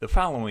The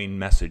following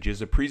message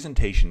is a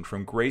presentation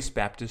from Grace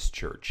Baptist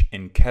Church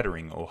in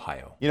Kettering,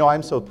 Ohio. You know,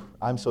 I'm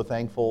so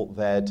thankful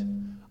that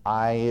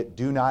I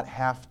do not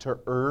have to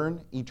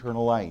earn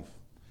eternal life.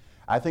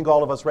 I think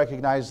all of us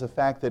recognize the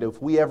fact that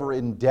if we ever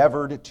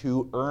endeavored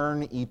to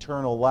earn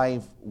eternal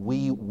life,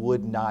 we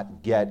would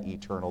not get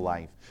eternal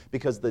life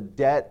because the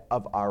debt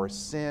of our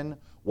sin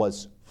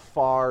was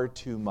far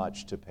too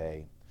much to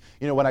pay.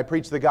 You know, when I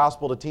preach the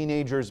gospel to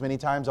teenagers, many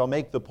times I'll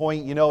make the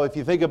point, if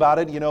you think about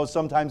it,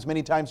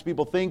 many times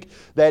people think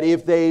that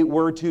if they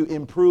were to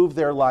improve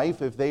their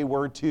life, if they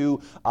were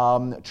to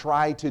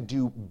try to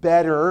do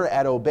better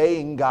at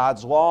obeying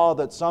God's law,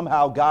 that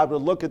somehow God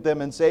would look at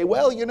them and say,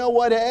 well, you know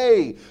what,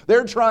 hey,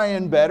 they're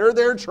trying better,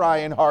 they're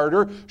trying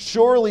harder.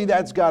 Surely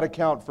that's got to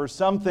count for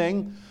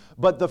something.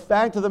 But the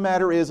fact of the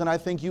matter is, and I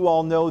think you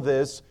all know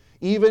this,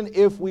 even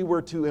if we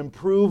were to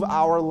improve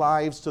our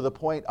lives to the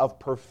point of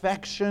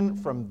perfection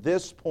from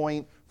this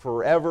point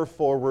forever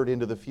forward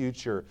into the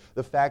future,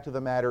 the fact of the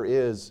matter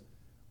is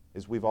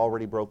we've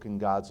already broken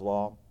God's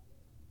law.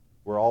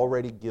 We're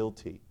already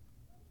guilty.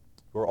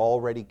 We're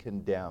already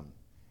condemned.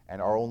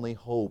 And our only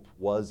hope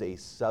was a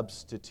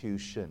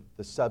substitution,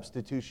 the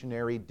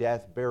substitutionary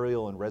death,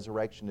 burial, and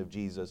resurrection of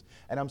Jesus.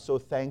 And I'm so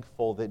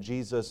thankful that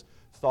Jesus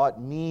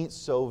thought me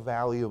so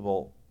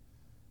valuable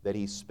that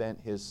He spent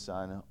His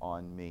Son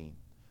on me.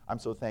 I'm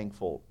so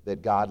thankful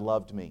that God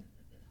loved me.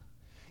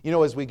 You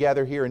know, as we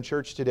gather here in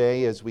church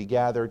today, as we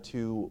gather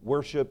to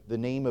worship the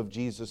name of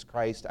Jesus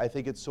Christ, I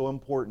think it's so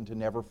important to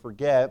never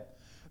forget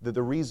that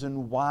the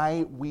reason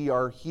why we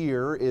are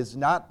here is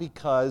not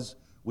because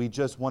we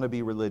just want to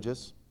be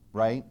religious,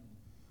 right?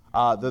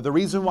 The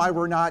reason why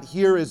we're not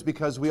here is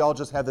because we all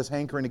just have this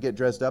hankering to get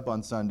dressed up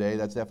on Sunday.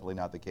 That's definitely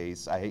not the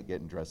case. I hate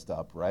getting dressed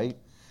up, right?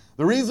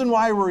 The reason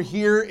why we're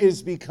here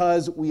is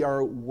because we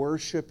are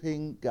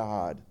worshiping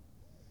God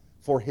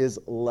for His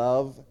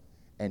love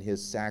and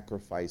His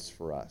sacrifice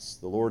for us.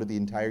 The Lord of the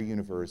entire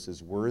universe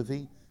is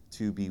worthy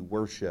to be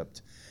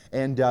worshiped.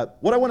 And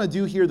what I want to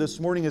do here this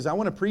morning is I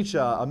want to preach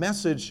a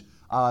message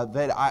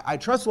that I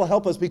trust will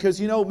help us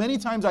because, many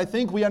times I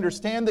think we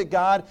understand that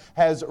God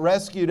has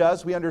rescued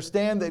us. We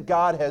understand that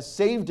God has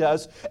saved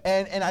us.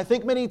 And I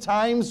think many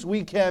times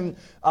we can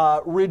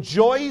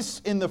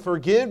rejoice in the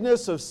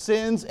forgiveness of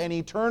sins and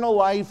eternal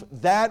life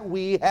that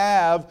we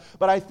have.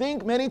 But I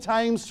think many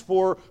times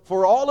for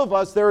all of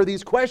us, there are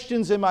these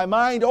questions in my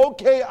mind.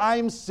 Okay,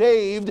 I'm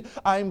saved.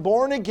 I'm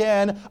born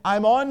again.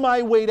 I'm on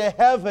my way to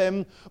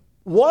heaven.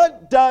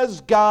 What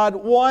does God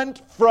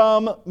want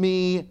from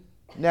me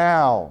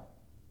now?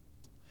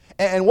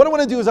 And what I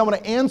want to do is I want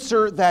to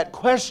answer that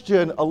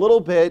question a little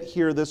bit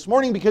here this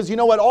morning because you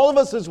know what? All of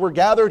us as we're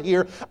gathered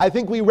here, I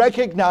think we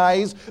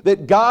recognize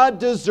that God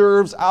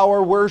deserves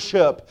our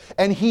worship.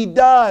 And He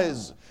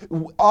does.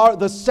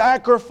 The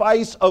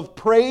sacrifice of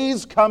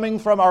praise coming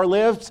from our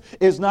lips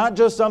is not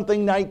just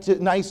something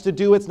nice to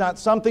do. It's not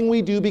something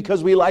we do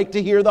because we like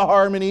to hear the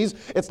harmonies.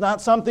 It's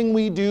not something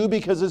we do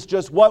because it's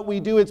just what we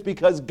do. It's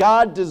because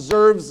God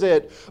deserves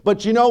it.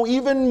 But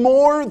even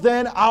more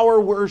than our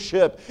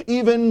worship,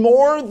 even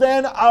more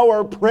than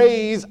our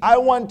praise, I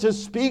want to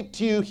speak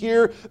to you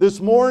here this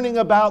morning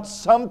about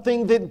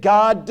something that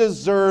God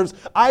deserves.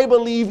 I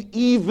believe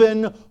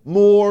even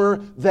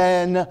more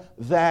than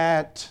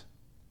that.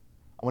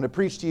 I want to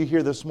preach to you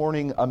here this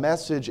morning a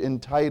message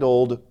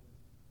entitled,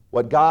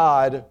 What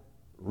God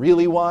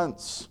Really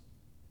Wants.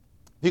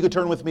 If you could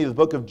turn with me to the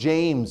book of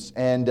James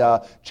and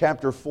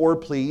chapter 4,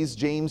 please.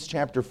 James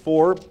chapter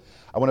 4.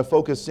 I want to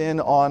focus in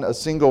on a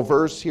single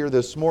verse here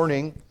this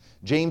morning.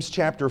 James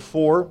chapter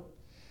 4.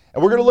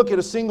 And we're going to look at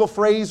a single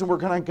phrase and we're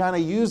going to kind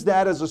of use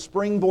that as a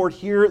springboard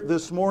here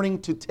this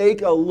morning to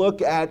take a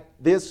look at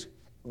this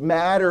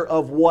matter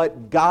of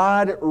what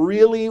God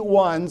really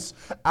wants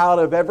out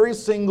of every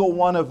single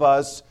one of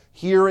us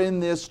here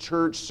in this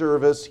church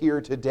service here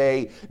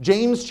today.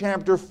 James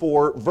chapter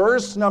 4,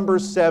 verse number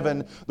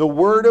 7, the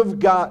Word of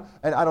God.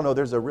 And I don't know,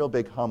 there's a real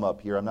big hum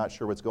up here. I'm not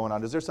sure what's going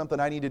on. Is there something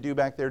I need to do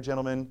back there,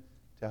 gentlemen,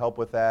 to help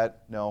with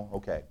that? No?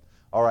 Okay.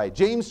 All right.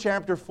 James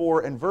chapter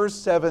 4 and verse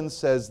 7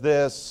 says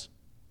this.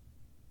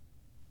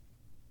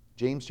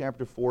 James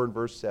chapter 4 and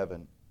verse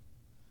 7.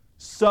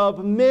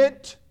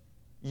 Submit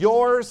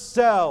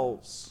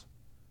yourselves,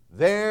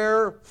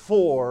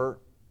 therefore,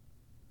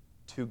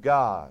 to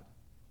God.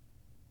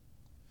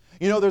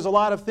 There's a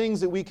lot of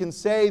things that we can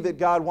say that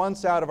God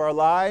wants out of our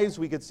lives.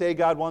 We could say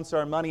God wants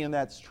our money, and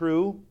that's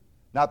true.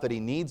 Not that He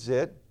needs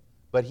it,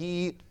 but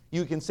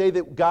you can say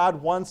that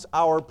God wants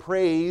our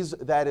praise.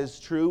 That is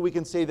true. We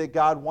can say that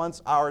God wants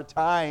our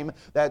time.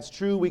 That's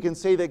true. We can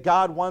say that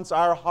God wants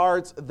our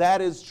hearts.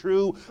 That is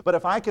true. But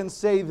if I can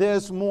say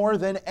this more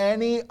than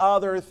any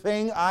other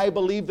thing, I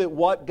believe that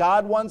what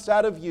God wants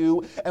out of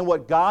you and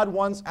what God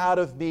wants out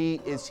of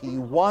me is He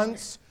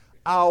wants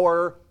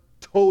our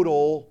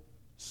total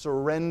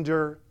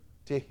surrender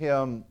to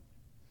Him.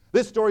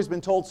 This story's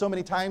been told so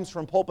many times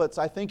from pulpits,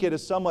 I think it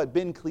has somewhat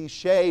been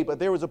cliche, but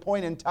there was a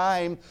point in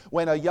time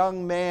when a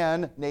young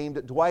man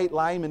named Dwight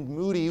Lyman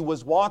Moody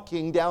was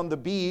walking down the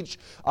beach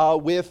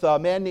with a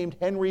man named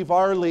Henry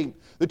Varley.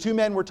 The two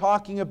men were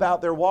talking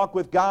about their walk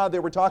with God. They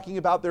were talking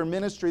about their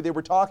ministry. They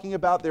were talking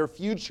about their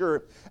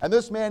future. And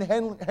this man,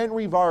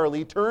 Henry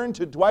Varley, turned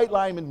to Dwight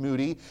Lyman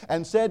Moody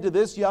and said to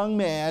this young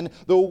man,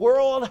 "The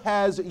world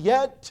has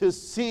yet to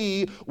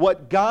see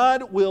what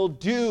God will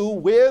do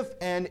with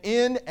and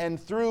in and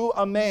through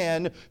a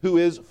man who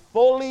is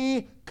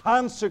fully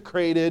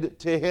consecrated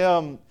to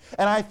Him."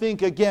 And I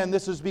think, again,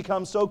 this has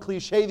become so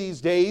cliche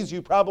these days.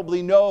 You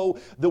probably know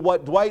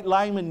what Dwight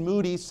Lyman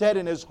Moody said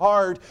in his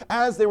heart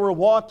as they were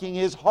walking.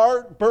 His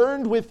heart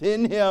burned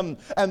within him.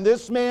 And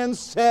this man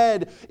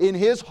said in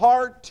his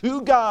heart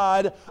to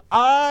God,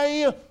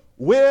 "I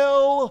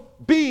will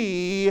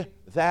be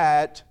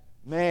that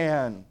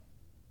man."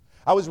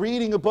 I was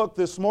reading a book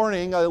this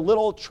morning, a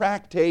little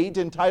tractate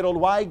entitled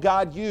Why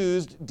God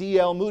Used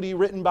D.L. Moody,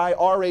 written by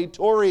R.A.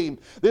 Torrey.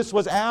 This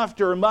was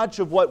after much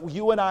of what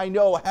you and I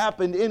know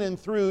happened in and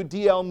through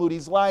D.L.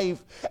 Moody's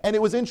life. And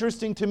it was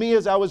interesting to me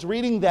as I was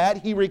reading that,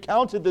 he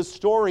recounted this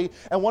story.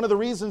 And one of the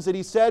reasons that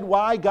he said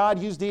why God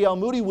used D.L.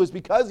 Moody was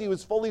because he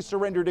was fully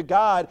surrendered to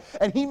God.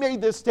 And he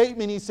made this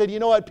statement. He said, "You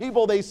know what,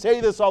 people, they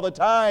say this all the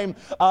time.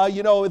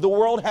 The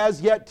world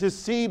has yet to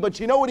see." But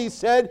you know what he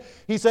said?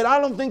 He said, "I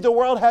don't think the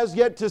world has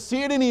yet to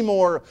see it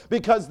anymore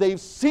because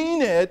they've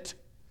seen it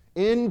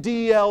in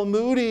D.L.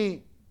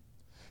 Moody."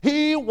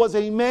 He was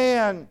a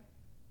man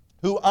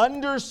who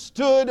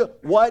understood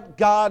what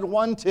God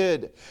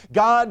wanted.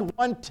 God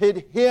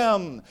wanted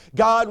him.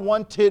 God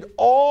wanted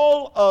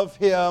all of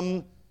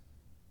him.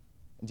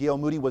 D.L.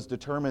 Moody was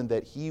determined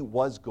that he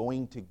was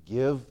going to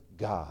give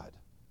God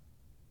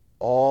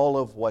all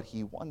of what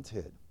he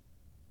wanted.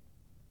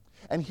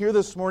 And here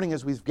this morning,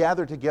 as we've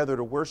gathered together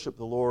to worship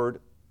the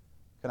Lord,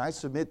 can I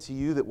submit to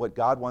you that what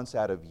God wants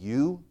out of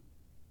you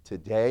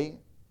today,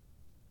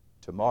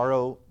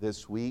 tomorrow,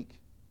 this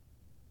week,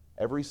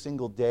 every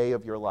single day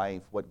of your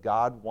life, what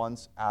God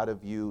wants out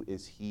of you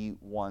is He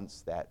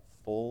wants that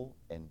full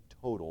and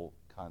total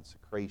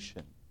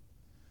consecration.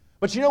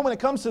 But you know, when it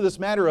comes to this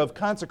matter of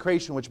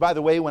consecration, which, by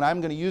the way, when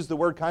I'm going to use the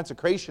word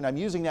consecration, I'm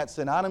using that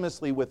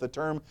synonymously with the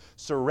term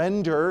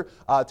surrender.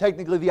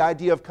 Technically, the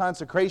idea of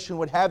consecration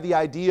would have the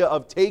idea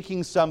of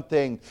taking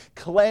something,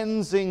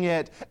 cleansing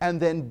it, and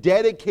then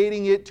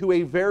dedicating it to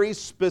a very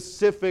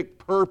specific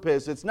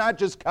purpose. It's not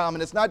just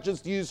common. It's not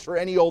just used for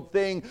any old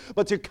thing.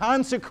 But to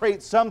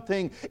consecrate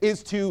something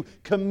is to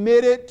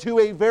commit it to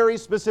a very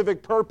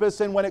specific purpose.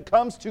 And when it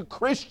comes to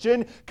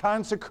Christian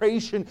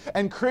consecration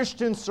and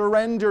Christian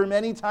surrender,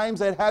 many times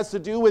that has to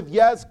do with,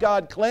 yes,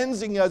 God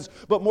cleansing us,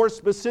 but more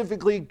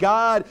specifically,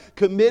 God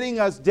committing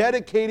us,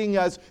 dedicating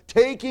us,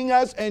 taking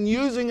us and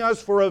using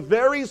us for a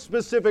very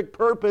specific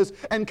purpose.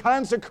 And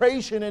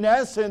consecration, in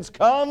essence,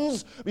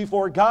 comes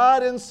before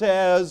God and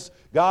says,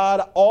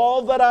 "God,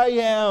 all that I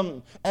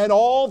am and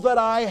all that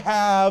I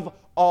have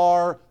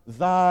are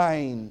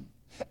thine."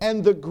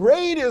 And the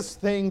greatest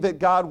thing that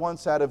God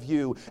wants out of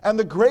you, and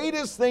the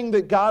greatest thing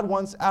that God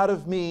wants out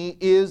of me,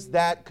 is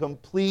that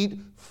complete,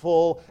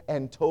 full,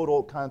 and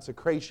total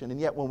consecration. And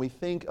yet when we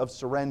think of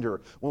surrender,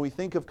 when we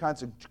think of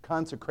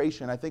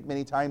consecration, I think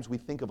many times we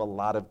think of a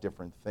lot of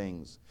different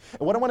things.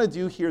 And what I want to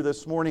do here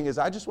this morning is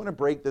I just want to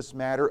break this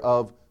matter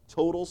of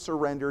total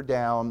surrender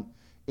down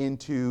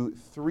into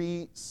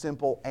three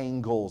simple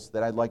angles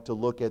that I'd like to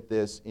look at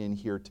this in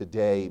here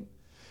today.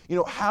 You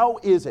know, how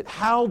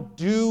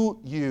do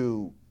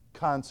you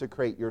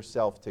consecrate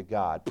yourself to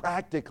God,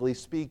 practically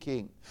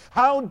speaking?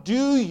 How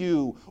do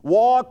you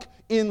walk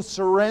in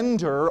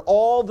surrender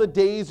all the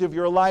days of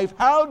your life?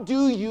 How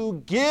do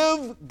you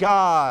give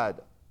God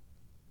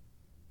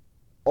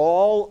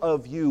all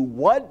of you?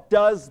 What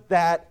does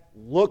that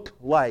look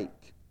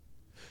like?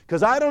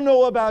 Because I don't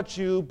know about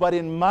you, but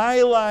in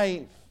my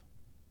life,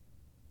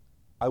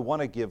 I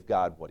want to give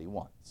God what He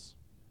wants.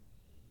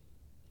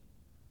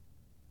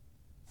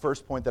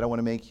 First point that I want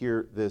to make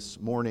here this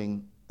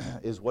morning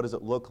is, what does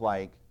it look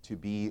like to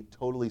be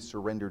totally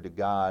surrendered to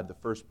God? The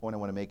first point I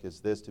want to make is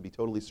this: to be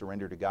totally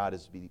surrendered to God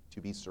is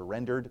to be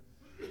surrendered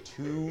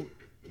to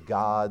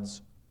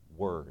God's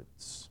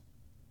words.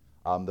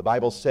 The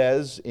Bible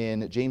says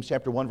in James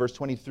chapter 1, verse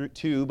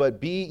 22, "But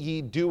be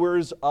ye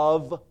doers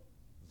of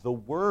the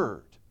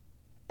word,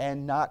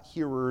 and not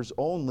hearers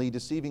only,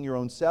 deceiving your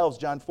own selves."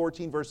 John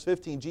 14, verse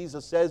 15,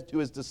 Jesus says to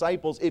His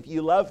disciples, "If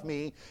you love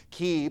me,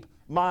 keep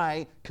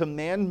my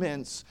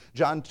commandments."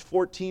 John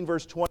 14,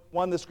 verse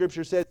 21, the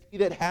Scripture says, "He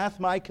that hath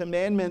my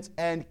commandments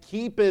and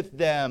keepeth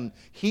them,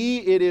 he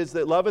it is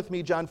that loveth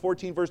me." John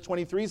 14, verse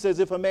 23 says,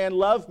 "If a man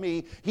love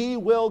me, he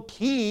will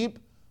keep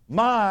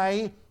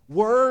my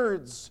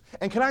words."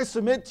 And can I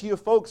submit to you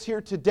folks here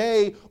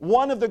today,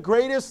 one of the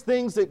greatest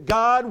things that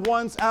God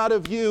wants out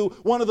of you,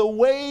 one of the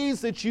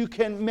ways that you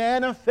can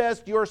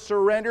manifest your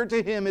surrender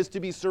to Him, is to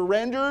be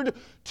surrendered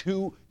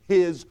to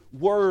His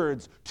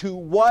words, to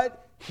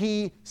what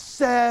He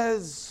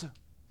says.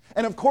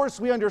 And of course,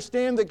 we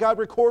understand that God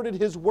recorded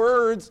His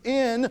words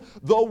in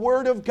the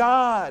Word of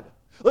God.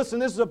 Listen,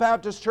 this is a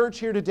Baptist church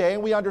here today,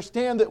 and we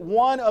understand that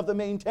one of the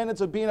main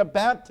tenets of being a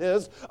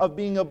Baptist, of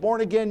being a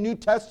born-again New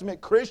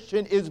Testament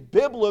Christian, is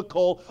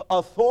biblical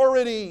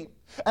authority.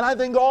 And I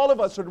think all of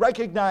us would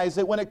recognize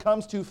that when it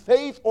comes to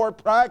faith or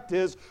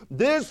practice,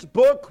 this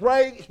book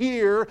right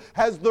here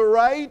has the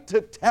right to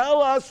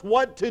tell us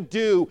what to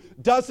do,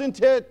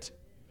 doesn't it?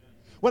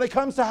 When it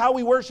comes to how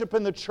we worship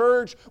in the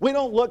church, we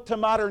don't look to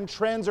modern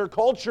trends or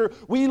culture.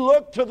 We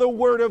look to the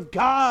Word of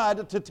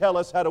God to tell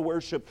us how to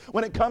worship.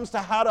 When it comes to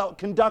how to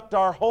conduct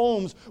our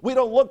homes, we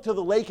don't look to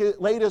the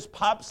latest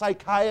pop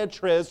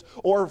psychiatrists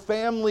or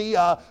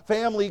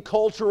family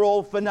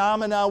cultural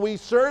phenomena. We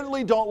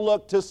certainly don't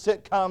look to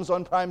sitcoms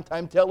on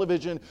primetime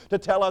television to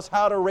tell us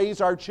how to raise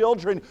our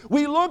children.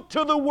 We look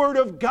to the Word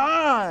of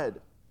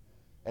God.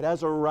 It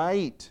has a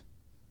right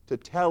to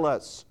tell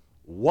us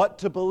what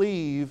to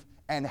believe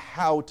and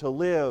how to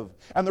live.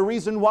 And the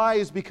reason why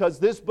is because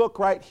this book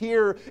right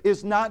here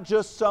is not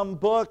just some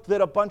book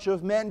that a bunch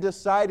of men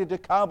decided to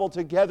cobble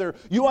together.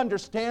 You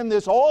understand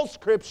this. All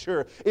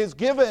Scripture is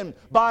given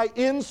by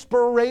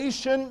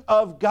inspiration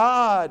of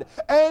God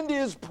and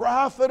is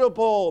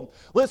profitable.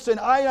 Listen,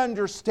 I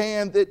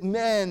understand that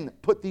men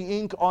put the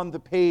ink on the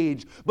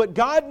page, but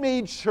God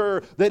made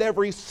sure that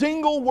every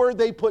single word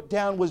they put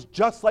down was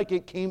just like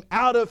it came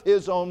out of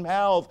His own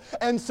mouth.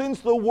 And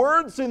since the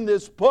words in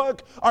this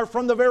book are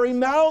from the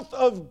very mouth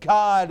of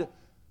God,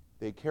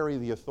 they carry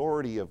the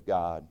authority of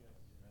God.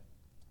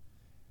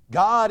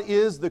 God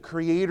is the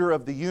creator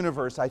of the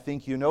universe. I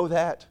think you know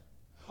that.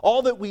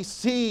 All that we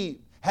see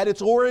had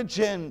its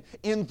origin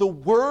in the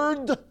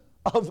Word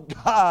of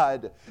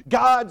God.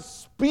 God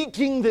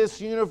speaking this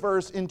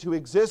universe into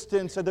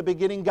existence. At the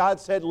beginning, God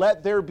said,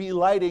 "Let there be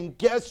light." And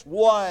guess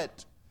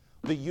what?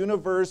 The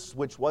universe,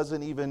 which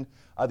wasn't even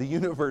the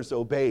universe,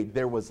 obeyed.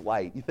 There was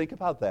light. You think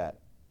about that.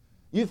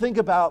 You think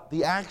about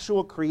the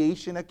actual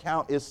creation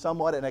account is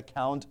somewhat an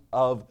account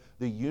of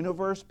the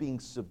universe being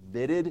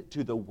submitted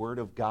to the Word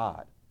of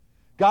God.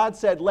 God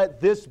said, "Let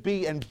this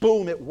be," and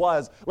boom, it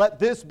was. Let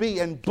this be,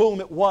 and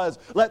boom, it was.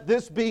 Let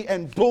this be,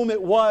 and boom,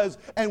 it was.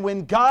 And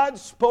when God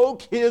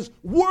spoke His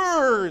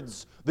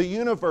words, the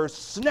universe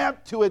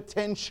snapped to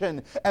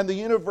attention, and the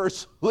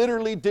universe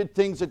literally did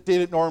things it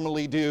didn't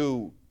normally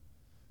do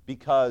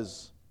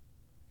because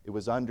it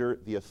was under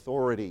the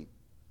authority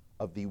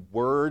of the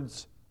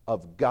words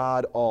of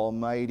God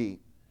Almighty.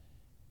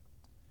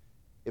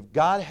 If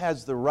God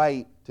has the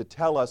right to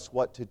tell us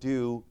what to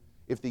do,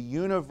 if the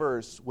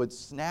universe would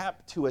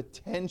snap to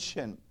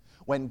attention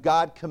when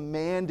God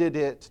commanded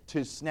it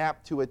to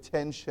snap to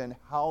attention,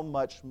 how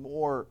much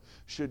more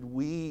should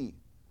we,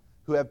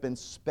 who have been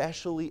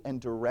specially and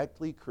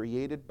directly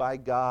created by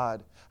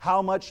God,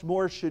 how much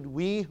more should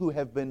we who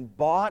have been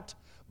bought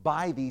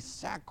by the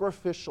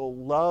sacrificial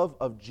love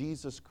of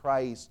Jesus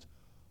Christ,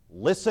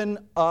 listen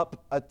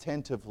up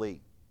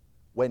attentively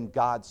when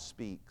God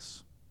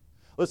speaks?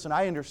 Listen,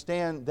 I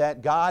understand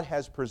that God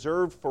has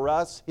preserved for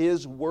us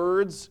His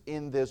words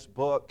in this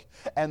book.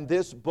 And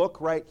this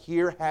book right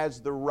here has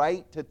the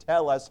right to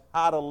tell us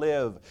how to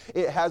live.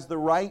 It has the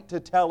right to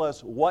tell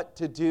us what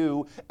to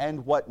do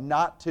and what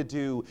not to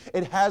do.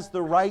 It has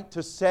the right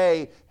to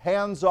say,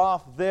 hands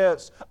off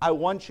this, I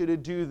want you to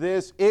do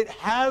this. It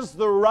has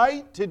the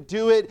right to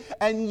do it.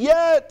 And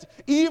yet,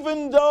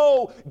 even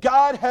though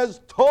God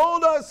has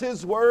told us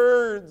His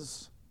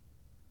words,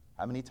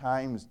 how many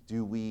times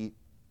do we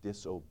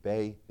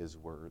disobey His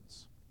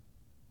words?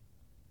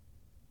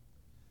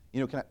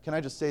 You know, can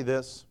I just say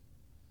this?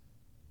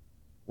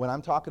 When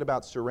I'm talking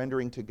about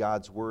surrendering to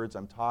God's words,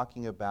 I'm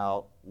talking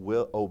about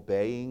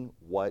obeying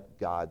what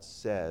God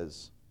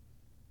says.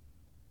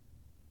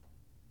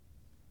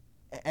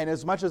 And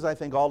as much as I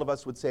think all of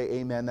us would say,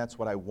 amen, that's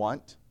what I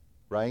want,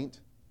 right?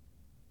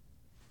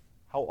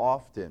 How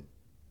often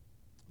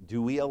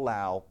do we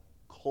allow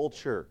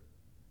culture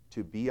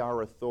to be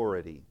our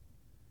authority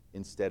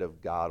instead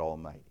of God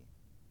Almighty?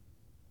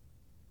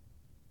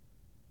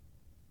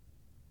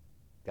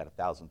 Got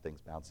 1,000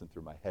 things bouncing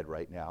through my head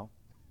right now.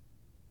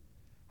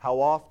 How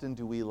often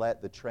do we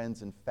let the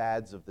trends and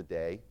fads of the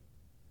day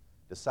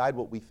decide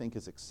what we think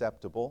is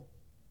acceptable?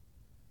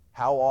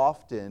 How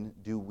often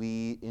do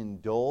we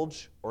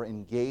indulge or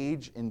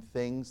engage in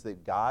things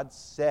that God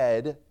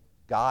said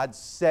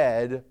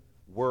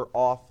were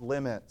off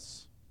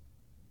limits?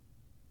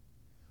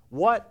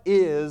 What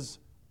is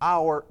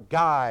our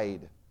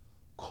guide?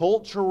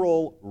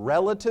 Cultural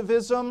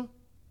relativism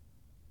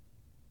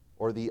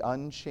or the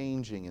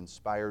unchanging,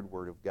 inspired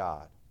Word of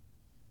God?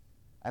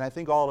 And I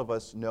think all of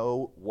us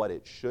know what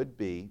it should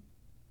be.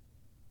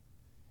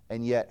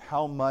 And yet,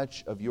 how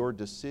much of your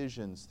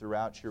decisions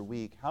throughout your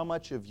week, how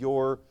much of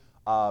your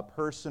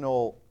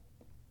personal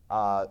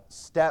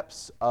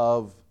steps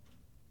of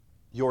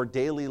your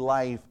daily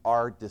life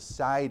are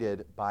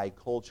decided by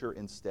culture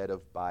instead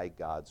of by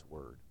God's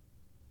Word?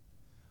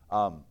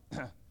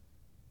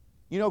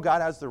 You know,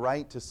 God has the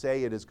right to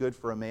say it is good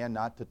for a man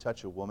not to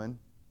touch a woman.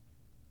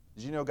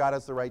 Did you know God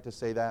has the right to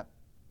say that?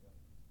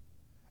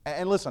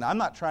 And listen, I'm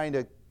not trying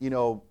to,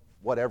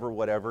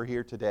 whatever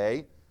here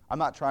today. I'm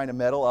not trying to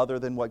meddle other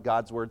than what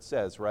God's Word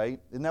says, right?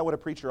 Isn't that what a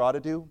preacher ought to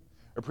do?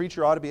 A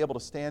preacher ought to be able to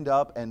stand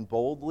up and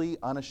boldly,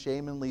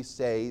 unashamedly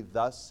say,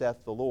 "Thus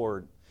saith the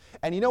Lord."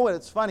 And you know what?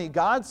 It's funny.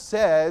 God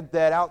said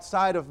that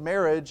outside of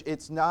marriage,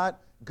 it's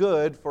not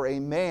good for a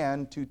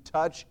man to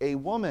touch a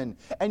woman.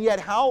 And yet,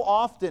 how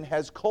often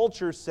has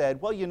culture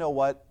said, well, you know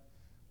what?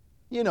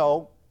 You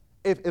know,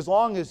 as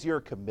long as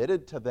you're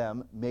committed to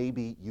them,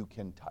 maybe you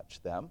can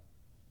touch them.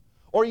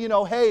 Or,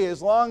 hey,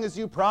 as long as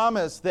you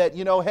promise that,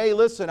 hey,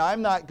 listen,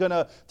 I'm not going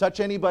to touch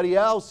anybody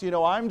else.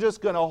 I'm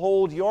just going to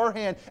hold your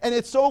hand. And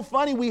it's so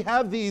funny, we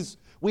have these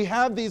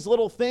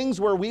little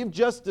things where we've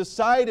just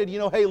decided,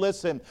 hey,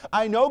 listen,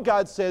 I know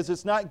God says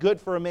it's not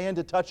good for a man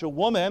to touch a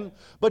woman,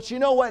 but you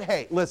know what?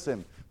 Hey,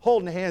 listen,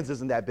 holding hands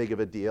isn't that big of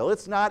a deal.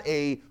 It's not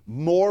an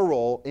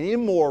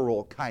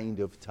immoral kind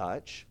of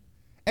touch.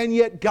 And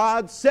yet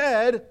God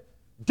said,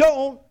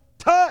 don't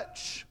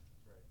touch.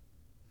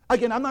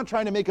 Again, I'm not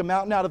trying to make a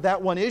mountain out of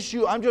that one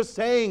issue. I'm just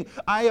saying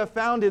I have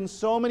found in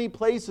so many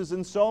places,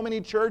 in so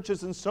many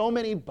churches, in so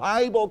many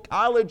Bible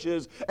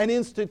colleges and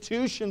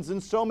institutions,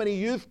 in so many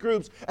youth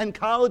groups and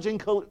college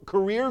and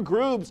career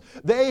groups,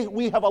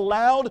 we have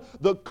allowed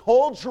the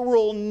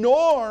cultural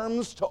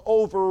norms to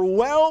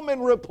overwhelm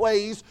and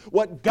replace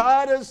what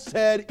God has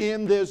said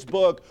in this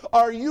book.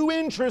 Are you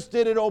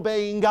interested in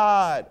obeying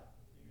God?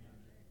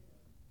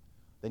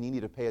 Then you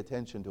need to pay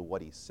attention to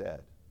what He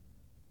said.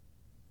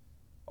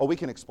 Oh, we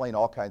can explain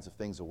all kinds of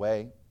things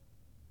away.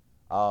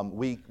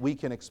 We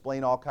can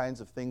explain all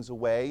kinds of things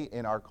away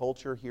in our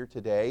culture here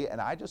today,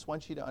 and I just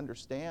want you to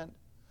understand,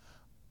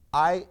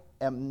 I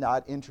am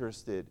not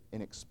interested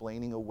in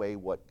explaining away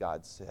what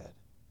God said.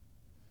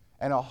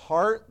 And a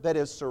heart that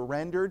is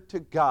surrendered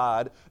to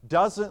God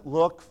doesn't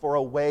look for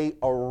a way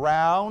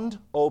around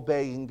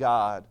obeying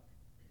God.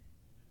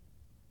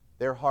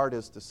 Their heart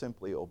is to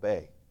simply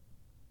obey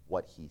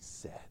what He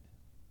said.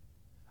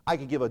 I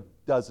could give a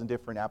dozen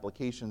different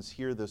applications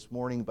here this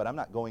morning, but I'm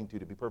not going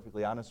to be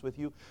perfectly honest with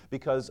you,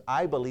 because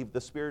I believe the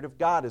Spirit of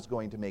God is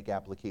going to make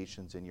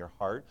applications in your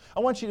heart. I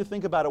want you to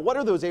think about it. What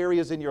are those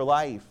areas in your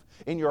life,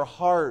 in your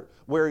heart,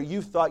 where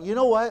you've thought, you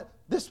know what?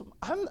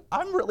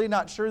 I'm really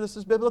not sure this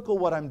is biblical,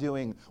 what I'm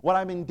doing, what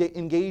I'm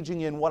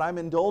engaging in, what I'm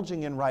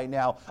indulging in right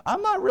now.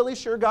 I'm not really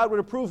sure God would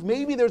approve.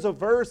 Maybe there's a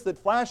verse that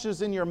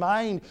flashes in your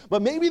mind,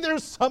 but maybe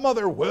there's some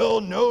other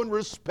well-known,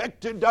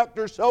 respected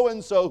Dr.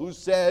 So-and-so who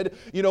said,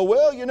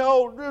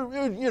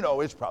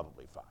 it's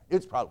probably fine.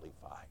 It's probably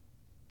fine.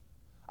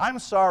 I'm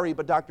sorry,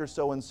 but Dr.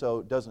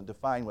 So-and-so doesn't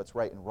define what's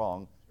right and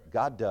wrong.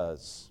 God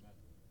does.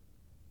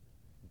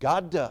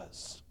 God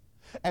does.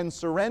 And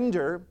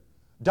surrender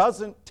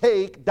doesn't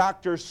take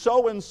Dr.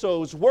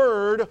 So-and-so's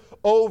word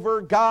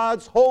over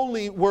God's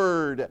holy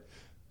word.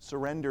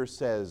 Surrender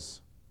says,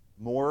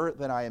 more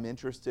than I am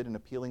interested in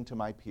appealing to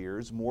my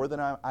peers, more than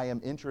I am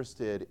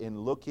interested in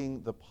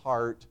looking the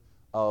part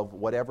of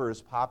whatever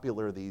is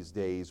popular these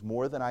days,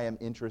 more than I am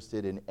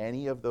interested in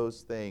any of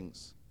those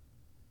things,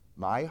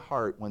 my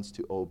heart wants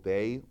to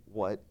obey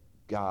what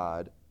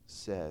God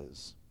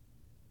says.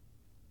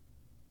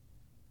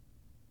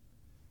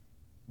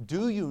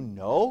 Do you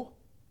know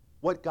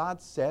what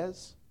God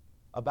says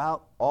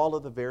about all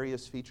of the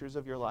various features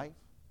of your life?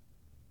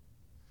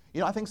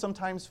 I think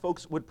sometimes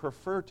folks would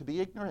prefer to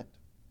be ignorant.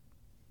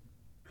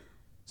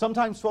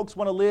 Sometimes folks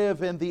want to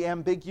live in the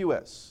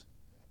ambiguous.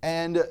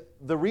 And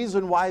the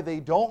reason why they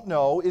don't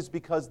know is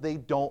because they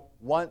don't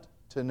want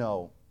to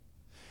know.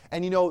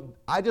 And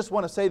I just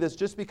want to say this,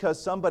 just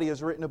because somebody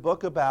has written a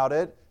book about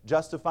it,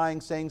 justifying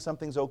saying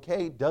something's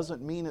okay,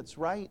 doesn't mean it's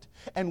right.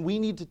 And we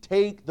need to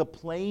take the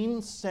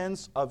plain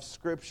sense of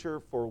Scripture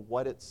for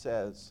what it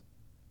says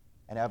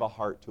and have a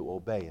heart to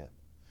obey it.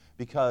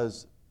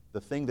 Because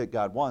the thing that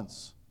God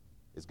wants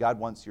is God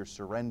wants your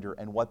surrender,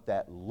 and what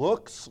that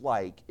looks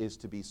like is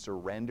to be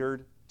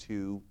surrendered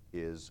to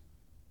His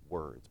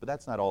words. But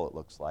that's not all it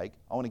looks like.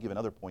 I want to give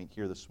another point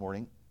here this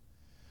morning.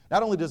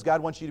 Not only does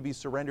God want you to be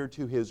surrendered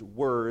to His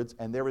words,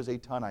 and there is a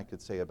ton I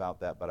could say about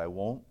that, but I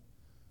won't.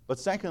 But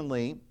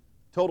secondly,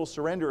 total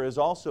surrender is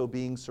also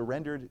being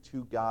surrendered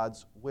to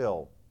God's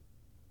will.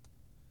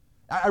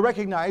 I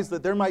recognize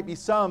that there might be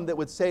some that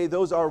would say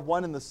those are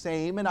one and the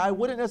same, and I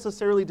wouldn't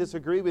necessarily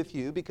disagree with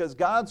you, because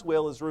God's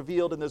will is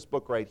revealed in this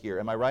book right here.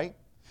 Am I right?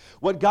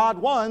 What God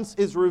wants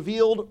is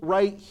revealed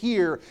right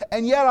here.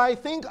 And yet I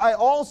think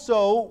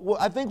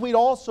we'd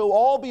also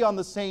all be on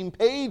the same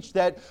page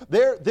that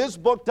this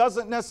book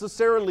doesn't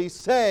necessarily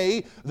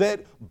say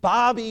that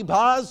Bobby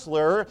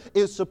Bosler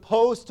is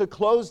supposed to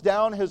close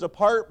down his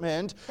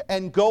apartment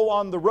and go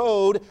on the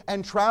road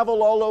and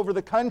travel all over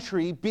the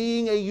country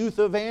being a youth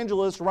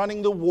evangelist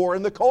running the war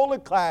in the Cola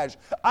Clash.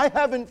 I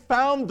haven't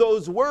found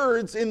those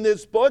words in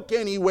this book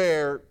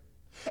anywhere.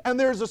 And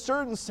there's a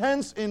certain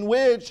sense in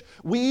which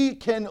we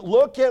can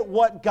look at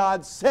what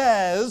God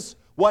says,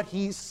 what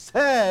He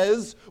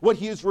has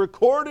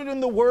recorded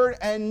in the Word,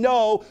 and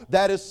know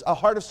that is a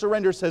heart of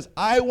surrender says,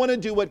 I want to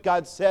do what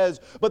God says.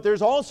 But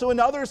there's also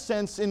another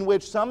sense in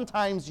which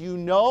sometimes you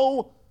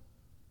know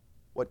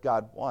what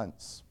God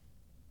wants.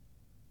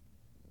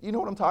 You know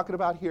what I'm talking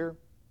about here?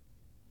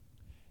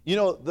 You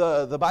know,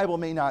 the Bible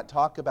may not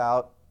talk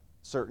about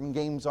certain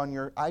games on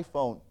your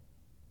iPhone,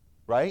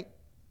 right?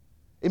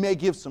 It may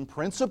give some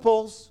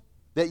principles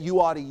that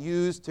you ought to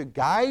use to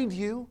guide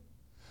you.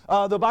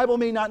 The Bible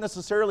may not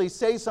necessarily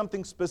say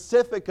something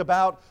specific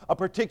about a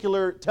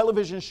particular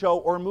television show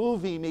or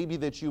movie maybe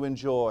that you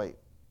enjoy.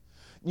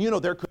 You know,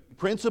 there could be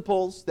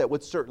principles that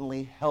would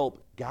certainly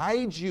help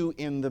guide you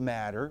in the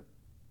matter.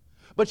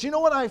 But you know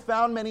what I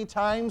found many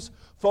times,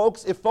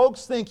 folks? If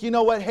folks think, you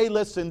know what, hey,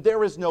 listen,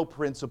 there is no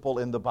principle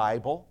in the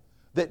Bible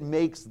that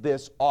makes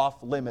this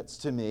off limits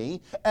to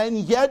me, and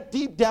yet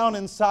deep down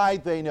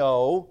inside they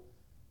know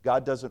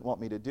God doesn't want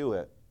me to do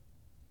it.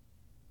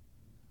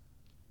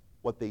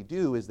 What they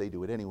do is they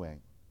do it anyway.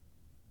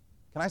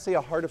 Can I say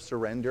a heart of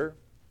surrender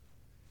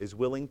is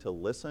willing to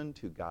listen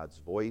to God's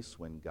voice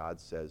when God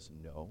says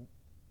no?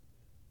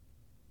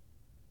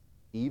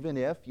 Even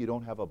if you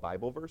don't have a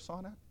Bible verse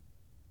on it?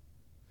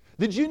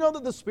 Did you know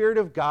that the Spirit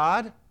of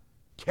God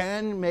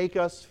can make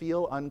us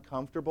feel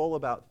uncomfortable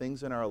about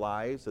things in our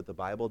lives that the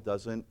Bible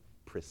doesn't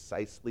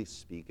precisely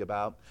speak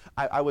about?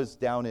 I was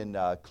down in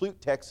Clute,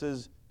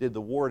 Texas, did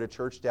the war at a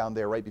church down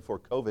there right before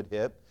COVID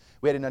hit.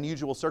 We had an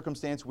unusual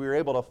circumstance.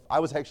 I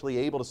was actually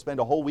able to spend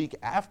a whole week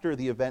after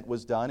the event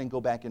was done and go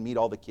back and meet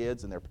all the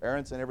kids and their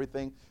parents and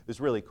everything. It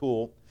was really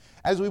cool.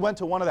 As we went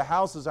to one of the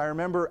houses, I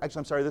remember, actually,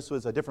 I'm sorry, this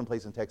was a different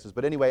place in Texas,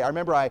 but anyway, I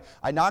remember I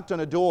knocked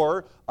on a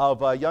door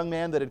of a young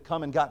man that had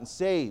come and gotten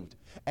saved.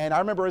 And I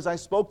remember as I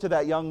spoke to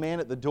that young man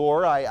at the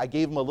door, I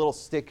gave him a little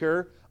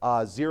sticker,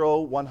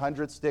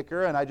 0100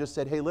 sticker, and I just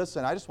said, hey,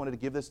 listen, I just wanted to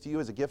give this to you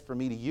as a gift from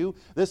me to you.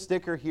 This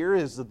sticker here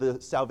is the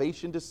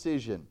salvation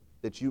decision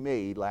that you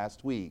made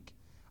last week.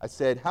 I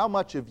said, how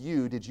much of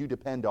you did you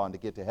depend on to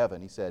get to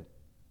heaven?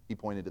 He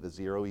pointed to the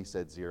 0, he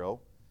said 0.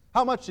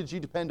 How much did you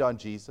depend on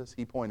Jesus?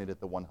 He pointed at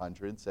the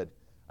 100,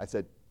 I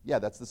said, yeah,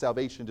 that's the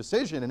salvation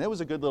decision. And it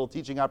was a good little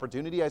teaching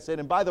opportunity. I said,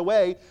 and by the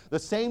way, the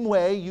same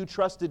way you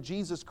trusted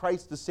Jesus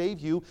Christ to save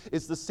you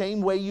is the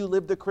same way you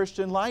live the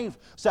Christian life.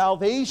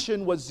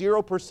 Salvation was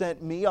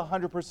 0% me,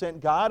 100%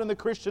 God, and the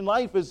Christian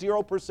life is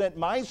 0%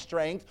 my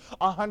strength,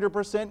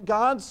 100%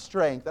 God's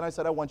strength. And I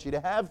said, I want you to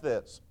have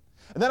this.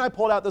 And then I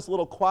pulled out this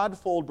little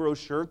quad-fold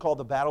brochure called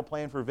The Battle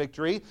Plan for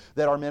Victory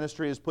that our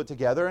ministry has put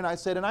together. And I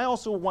said, and I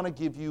also want to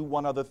give you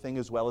one other thing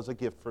as well as a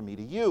gift from me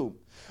to you.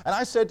 And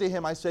I said to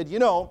him, I said, you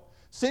know,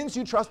 since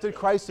you trusted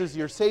Christ as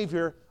your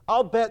Savior,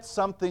 I'll bet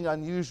something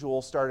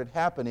unusual started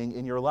happening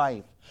in your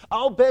life.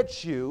 I'll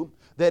bet you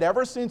that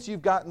ever since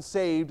you've gotten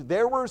saved,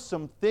 there were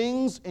some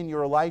things in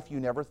your life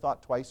you never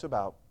thought twice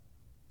about.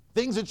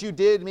 Things that you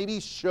did,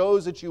 maybe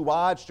shows that you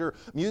watched or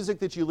music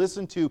that you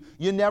listened to,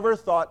 you never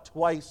thought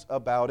twice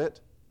about it.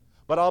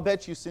 But I'll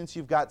bet you since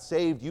you've got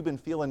saved, you've been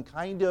feeling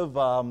kind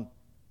of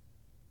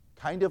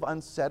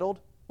unsettled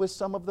with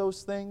some of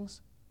those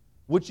things.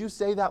 Would you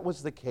say that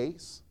was the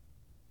case?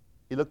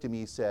 He looked at me,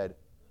 he said,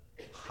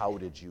 how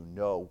did you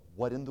know?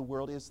 What in the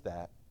world is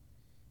that?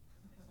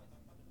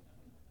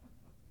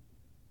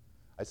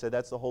 I said,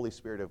 that's the Holy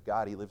Spirit of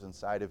God. He lives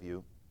inside of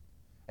you.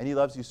 And He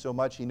loves you so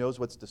much, He knows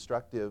what's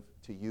destructive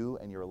to you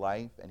and your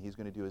life, and He's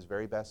going to do His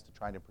very best to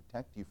try to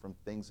protect you from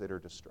things that are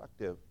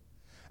destructive.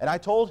 And I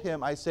told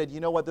him, I said, you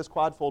know what, this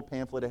quadfold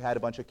pamphlet, it had a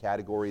bunch of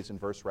categories and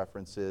verse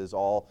references,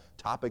 all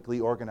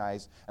topically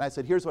organized. And I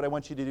said, here's what I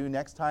want you to do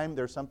next time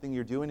there's something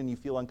you're doing and you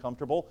feel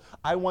uncomfortable.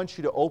 I want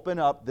you to open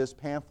up this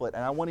pamphlet,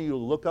 and I want you to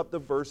look up the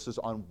verses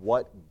on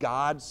what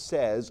God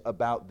says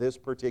about this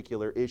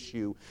particular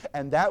issue.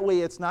 And that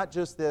way it's not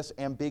just this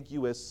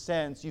ambiguous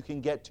sense. You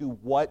can get to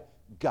what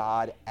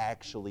God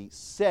actually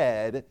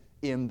said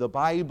in the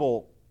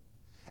Bible.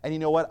 And you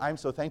know what? I'm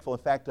so thankful. In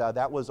fact,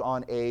 that was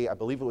on I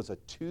believe it was a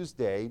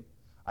Tuesday,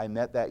 I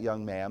met that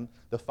young man.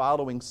 The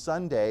following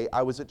Sunday,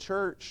 I was at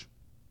church.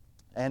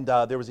 And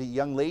there was a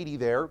young lady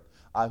there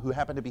who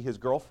happened to be his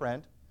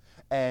girlfriend.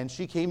 And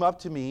she came up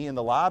to me in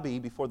the lobby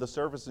before the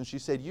service, and she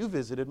said, you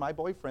visited my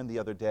boyfriend the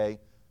other day.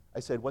 I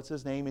said, what's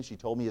his name? And she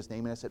told me his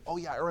name. And I said, oh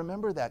yeah, I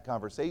remember that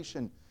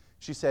conversation.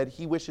 She said,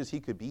 he wishes he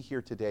could be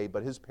here today,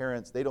 but his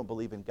parents, they don't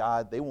believe in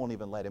God. They won't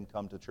even let him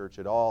come to church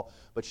at all.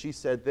 But she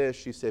said this,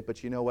 she said,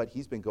 but you know what?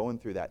 He's been going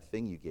through that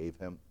thing you gave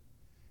him.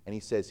 And he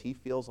says he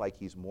feels like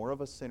he's more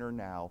of a sinner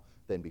now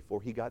than before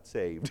he got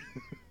saved.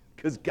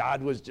 Because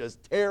God was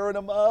just tearing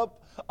him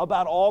up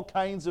about all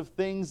kinds of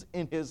things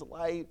in his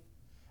life.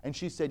 And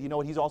she said, you know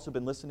what? He's also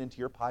been listening to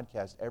your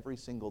podcast every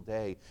single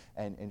day.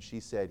 And she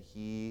said,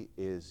 he's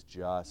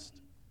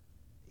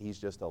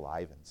just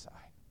alive inside.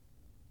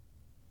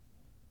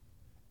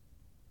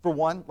 For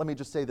one, let me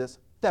just say this,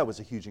 that was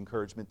a huge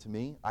encouragement to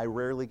me. I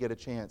rarely get a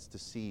chance to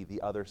see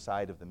the other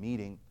side of the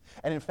meeting.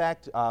 And in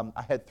fact,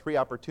 I had 3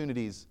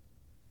 opportunities,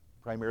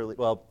 primarily,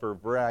 well, for a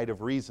variety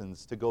of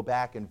reasons, to go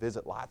back and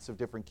visit lots of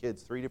different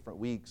kids, 3 different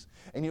weeks.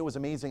 And it was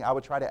amazing. I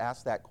would try to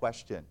ask that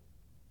question.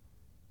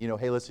 You know,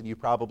 hey, listen, you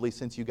probably,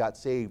 since you got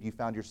saved, you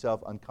found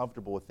yourself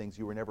uncomfortable with things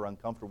you were never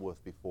uncomfortable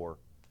with before.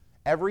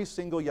 Every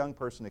single young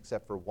person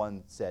except for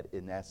one said,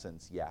 in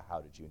essence, yeah,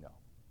 how did you know?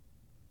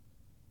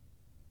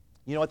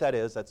 You know what that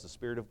is? That's the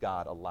Spirit of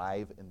God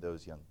alive in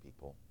those young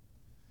people.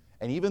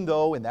 And even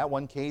though in that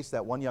one case,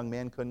 that one young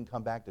man couldn't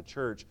come back to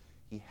church,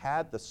 he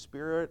had the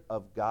Spirit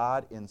of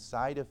God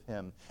inside of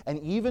him. And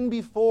even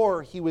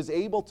before he was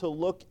able to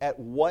look at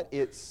what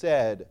it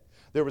said,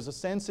 there was a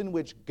sense in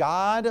which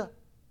God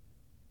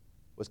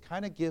was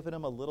kind of giving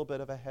him a little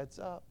bit of a heads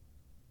up.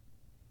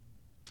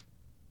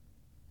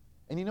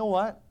 And you know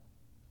what?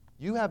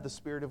 You have the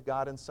Spirit of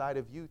God inside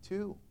of you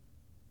too.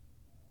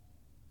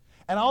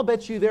 And I'll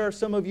bet you there are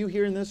some of you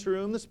here in this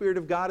room, the Spirit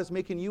of God is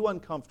making you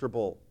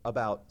uncomfortable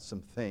about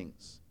some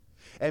things.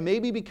 And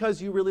maybe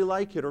because you really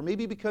like it, or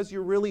maybe because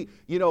you're really,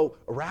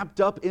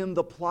 wrapped up in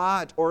the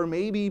plot, or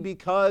maybe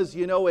because,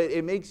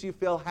 it makes you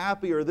feel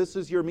happy, or this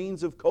is your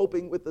means of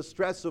coping with the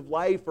stress of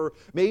life, or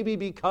maybe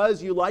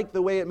because you like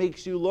the way it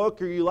makes you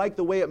look, or you like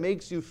the way it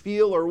makes you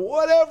feel, or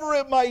whatever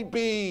it might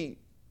be.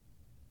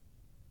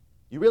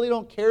 You really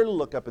don't care to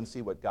look up and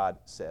see what God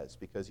says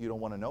because you don't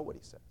want to know what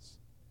He says,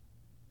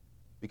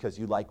 because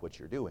you like what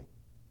you're doing.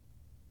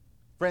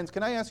 Friends,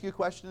 can I ask you a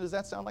question? Does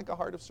that sound like a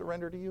heart of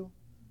surrender to you?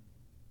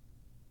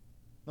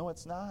 No,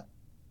 it's not.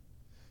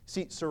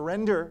 See,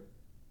 surrender,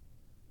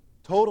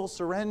 total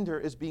surrender,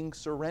 is being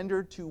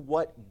surrendered to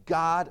what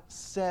God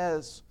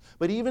says.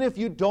 But even if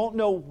you don't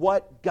know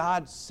what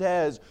God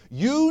says,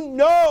 you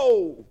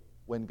know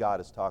when God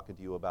is talking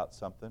to you about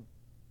something.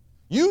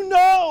 You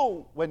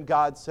know when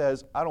God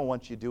says, I don't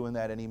want you doing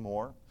that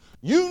anymore.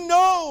 You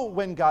know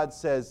when God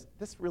says,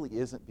 this really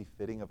isn't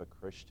befitting of a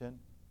Christian.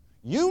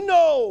 You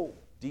know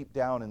deep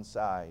down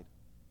inside.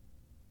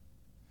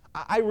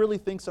 I really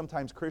think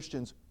sometimes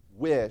Christians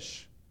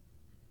wish,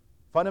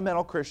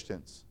 fundamental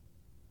Christians,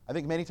 I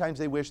think many times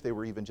they wish they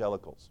were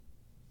evangelicals.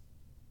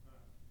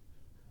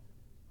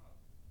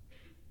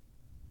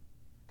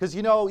 Because,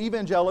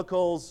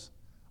 evangelicals,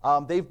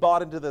 they've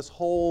bought into this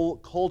whole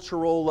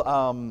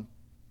cultural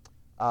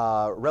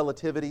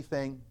relativity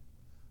thing.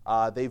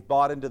 They've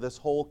bought into this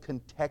whole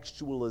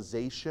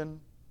contextualization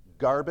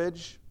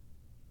garbage.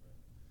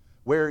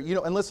 Where,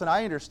 and listen,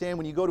 I understand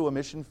when you go to a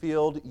mission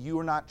field, you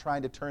are not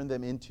trying to turn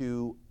them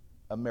into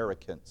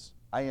Americans.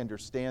 I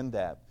understand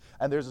that.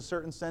 And there's a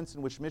certain sense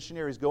in which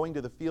missionaries going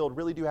to the field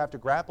really do have to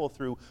grapple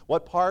through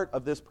what part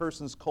of this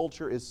person's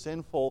culture is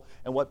sinful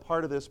and what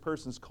part of this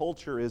person's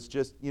culture is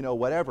just,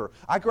 whatever.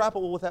 I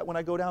grapple with that when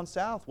I go down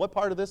south. What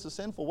part of this is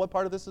sinful? What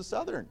part of this is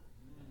southern?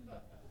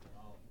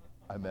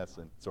 I'm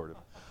messing, sort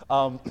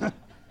of.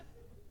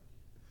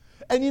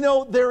 And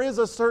there is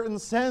a certain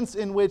sense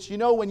in which,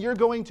 when you're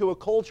going to a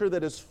culture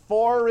that is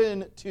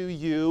foreign to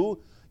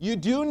you, you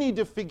do need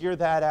to figure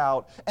that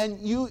out. And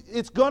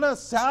it's going to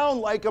sound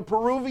like a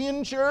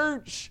Peruvian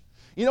church.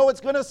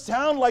 It's going to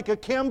sound like a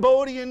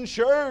Cambodian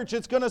church.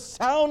 It's going to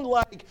sound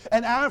like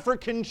an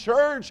African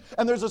church.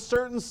 And there's a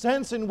certain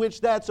sense in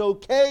which that's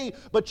okay.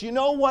 But you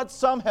know what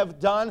some have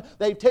done?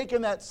 They've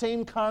taken that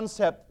same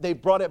concept, they've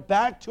brought it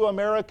back to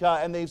America,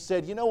 and they've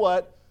said, you know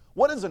what?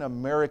 What is an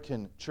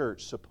American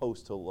church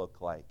supposed to look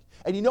like?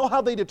 And you know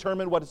how they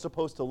determine what it's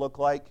supposed to look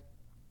like?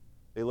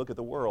 They look at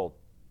the world.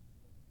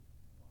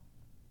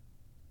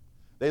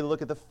 They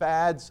look at the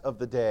fads of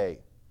the day.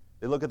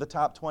 They look at the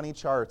top 20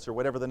 charts or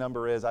whatever the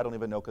number is. I don't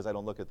even know because I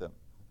don't look at them.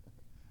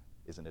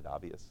 Isn't it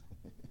obvious?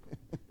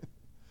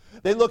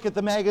 They look at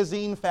the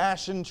magazine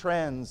fashion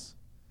trends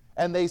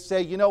and they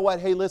say, you know what,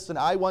 hey, listen,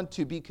 I want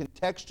to be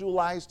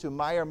contextualized to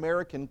my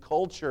American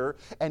culture,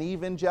 and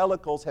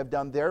evangelicals have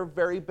done their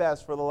very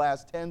best for the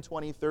last 10,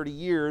 20, 30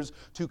 years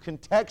to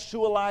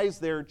contextualize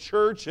their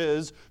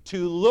churches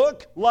to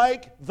look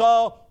like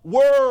the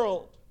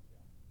world.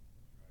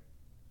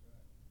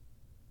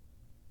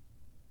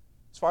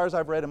 As far as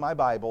I've read in my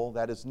Bible,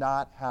 that is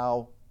not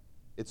how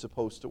it's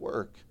supposed to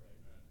work.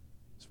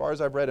 As far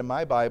as I've read in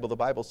my Bible, the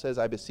Bible says,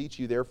 I beseech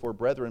you therefore,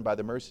 brethren, by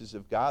the mercies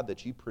of God,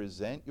 that ye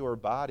present your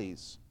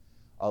bodies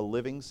a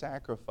living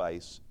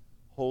sacrifice,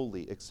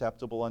 holy,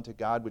 acceptable unto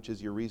God, which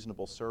is your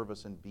reasonable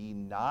service, and be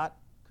not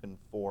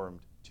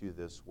conformed to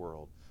this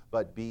world,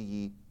 but be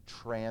ye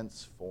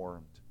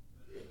transformed.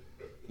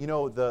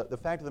 The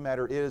fact of the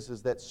matter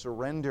is that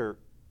surrender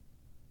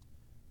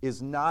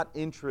is not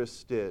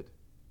interested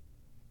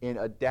in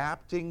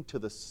adapting to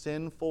the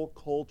sinful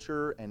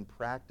culture and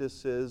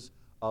practices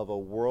of a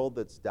world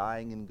that's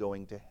dying and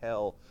going to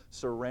hell.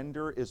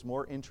 Surrender is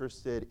more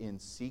interested in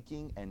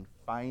seeking and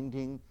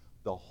finding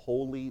the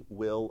holy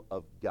will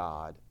of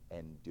God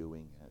and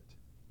doing it.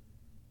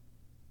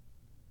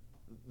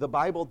 The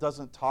Bible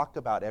doesn't talk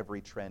about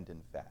every trend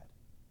and fad.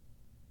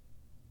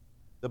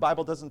 The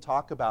Bible doesn't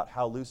talk about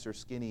how loose or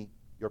skinny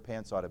your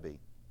pants ought to be.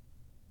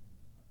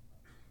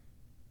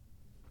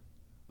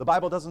 The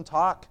Bible doesn't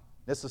talk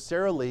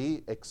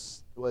necessarily,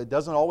 it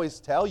doesn't always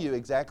tell you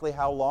exactly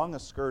how long a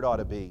skirt ought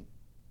to be.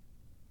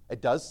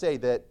 It does say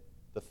that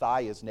the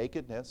thigh is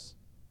nakedness.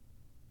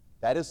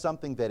 That is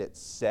something that it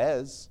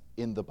says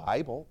in the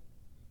Bible.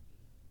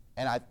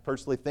 And I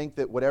personally think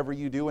that whatever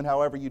you do and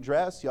however you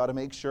dress, you ought to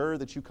make sure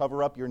that you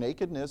cover up your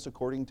nakedness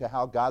according to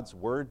how God's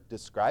Word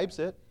describes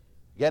it.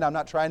 Again, I'm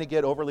not trying to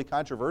get overly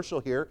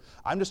controversial here.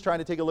 I'm just trying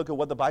to take a look at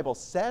what the Bible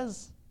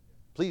says.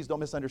 Please don't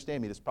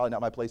misunderstand me. This is probably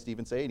not my place to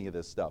even say any of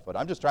this stuff, but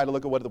I'm just trying to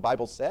look at what the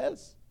Bible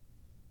says.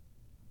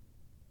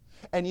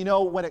 And you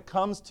know, when it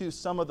comes to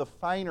some of the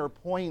finer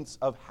points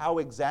of how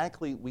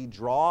exactly we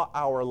draw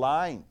our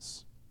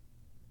lines,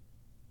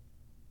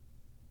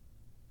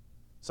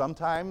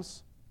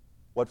 sometimes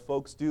what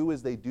folks do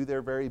is they do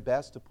their very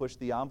best to push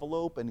the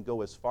envelope and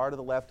go as far to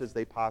the left as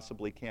they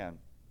possibly can.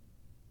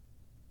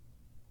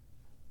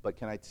 But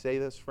can I say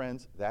this,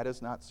 friends? That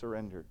is not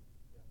surrender.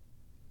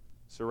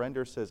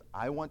 Surrender says,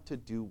 I want to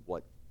do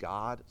what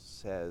God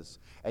says.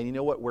 And you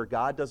know what? Where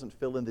God doesn't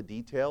fill in the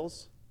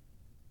details,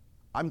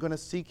 I'm going to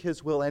seek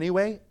His will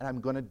anyway, and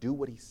I'm going to do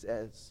what He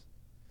says.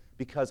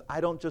 Because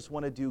I don't just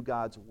want to do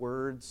God's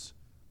words,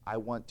 I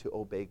want to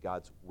obey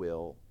God's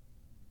will.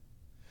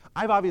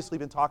 I've obviously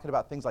been talking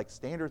about things like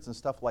standards and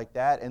stuff like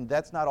that, and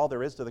that's not all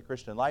there is to the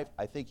Christian life.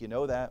 I think you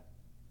know that.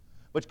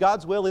 But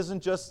God's will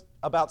isn't just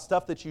about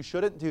stuff that you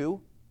shouldn't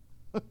do,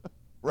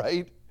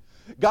 right?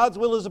 God's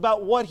will is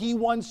about what He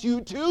wants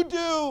you to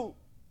do.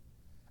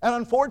 And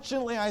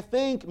unfortunately, I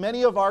think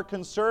many of our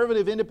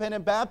conservative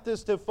independent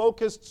Baptists have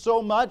focused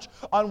so much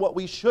on what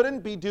we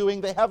shouldn't be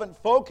doing, they haven't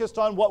focused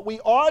on what we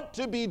ought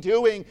to be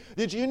doing.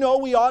 Did you know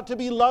we ought to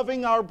be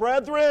loving our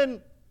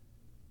brethren?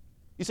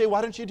 You say,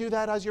 why don't you do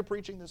that as you're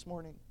preaching this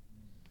morning?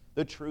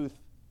 The truth.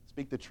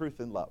 Speak the truth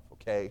in love,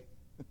 okay?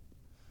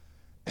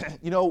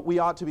 You know, we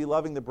ought to be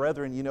loving the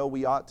brethren. You know,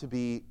 we ought to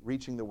be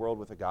reaching the world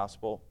with the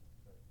gospel.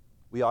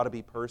 We ought to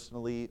be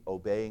personally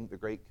obeying the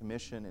Great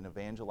Commission and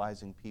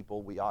evangelizing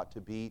people. We ought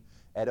to be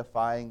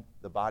edifying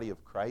the body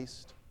of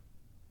Christ,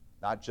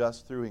 not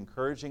just through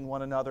encouraging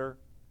one another,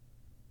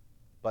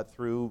 but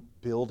through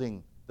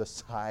building the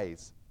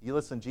size. You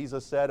listen,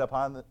 Jesus said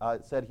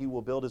said He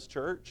will build His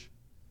church.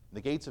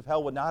 The gates of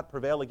hell would not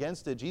prevail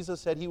against it. Jesus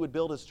said He would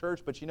build His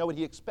church, but you know what?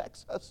 He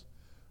expects us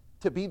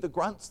to be the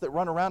grunts that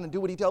run around and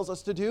do what He tells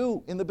us to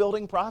do in the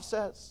building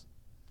process.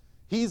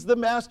 He's the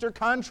master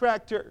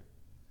contractor.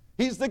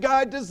 He's the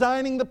guy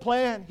designing the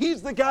plan.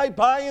 He's the guy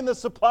buying the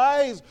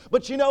supplies.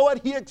 But you know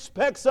what? He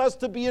expects us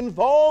to be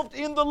involved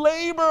in the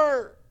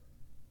labor.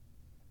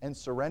 And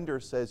surrender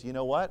says, you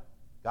know what?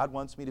 God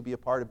wants me to be a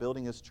part of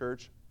building His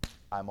church.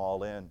 I'm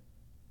all in.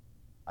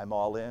 I'm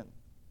all in.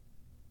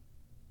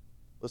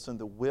 Listen,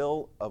 the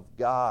will of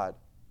God.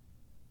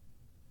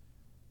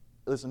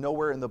 Listen,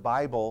 nowhere in the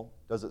Bible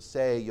does it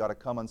say you ought to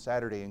come on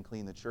Saturday and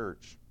clean the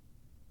church.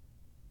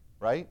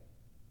 Right?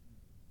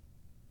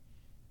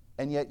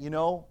 And yet, you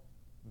know,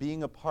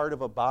 being a part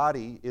of a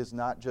body is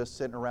not just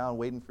sitting around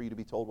waiting for you to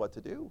be told what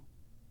to do.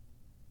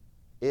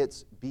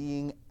 It's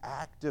being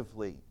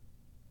actively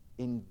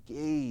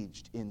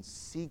engaged in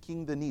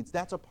seeking the needs.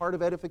 That's a part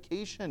of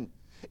edification,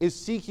 is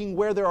seeking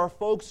where there are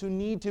folks who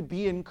need to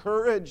be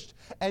encouraged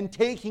and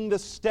taking the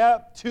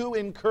step to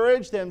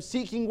encourage them,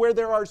 seeking where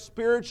there are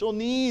spiritual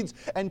needs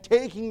and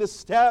taking the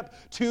step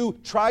to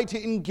try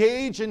to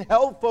engage and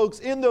help folks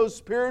in those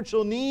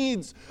spiritual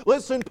needs.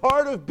 Listen,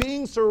 part of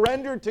being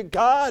surrendered to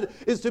God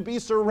is to be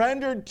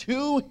surrendered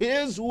to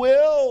His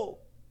will.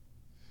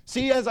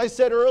 See, as I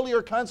said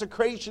earlier,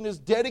 consecration is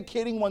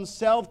dedicating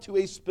oneself to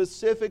a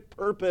specific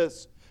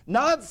purpose,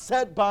 not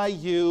set by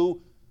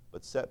you,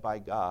 but set by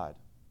God.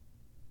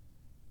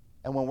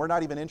 And when we're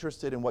not even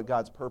interested in what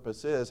God's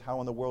purpose is, how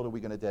in the world are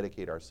we going to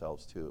dedicate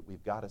ourselves to it?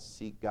 We've got to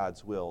seek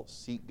God's will,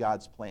 seek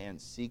God's plan,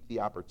 seek the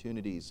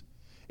opportunities.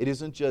 It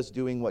isn't just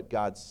doing what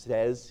God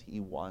says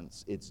He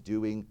wants, it's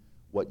doing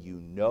what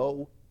you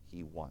know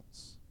He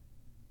wants.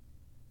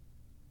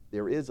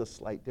 There is a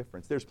slight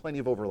difference. There's plenty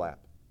of overlap,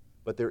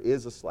 but there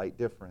is a slight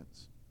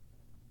difference.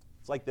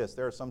 It's like this.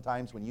 There are some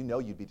times when you know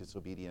you'd be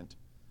disobedient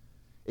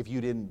if you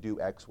didn't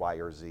do X, Y,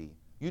 or Z.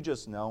 You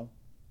just know.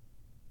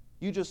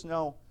 You just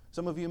know.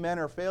 Some of you men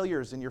are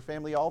failures in your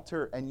family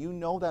altar, and you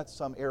know that's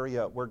some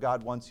area where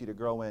God wants you to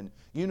grow in.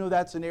 You know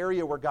that's an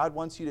area where God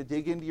wants you to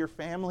dig into your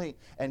family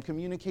and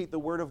communicate the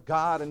Word of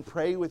God and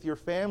pray with your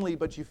family,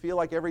 but you feel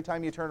like every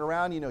time you turn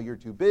around, you know you're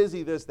too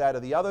busy, this, that, or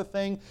the other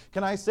thing.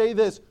 Can I say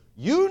this?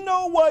 You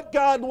know what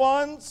God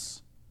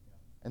wants.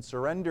 And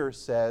surrender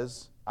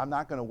says, I'm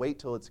not going to wait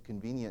till it's a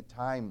convenient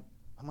time.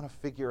 I'm going to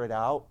figure it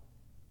out,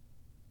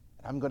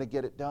 and I'm going to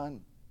get it done.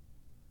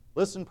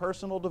 Listen,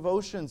 personal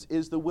devotions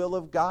is the will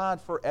of God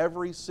for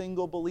every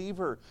single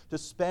believer, to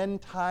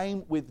spend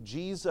time with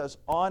Jesus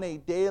on a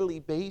daily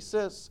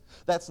basis.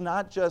 That's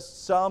not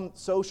just some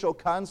social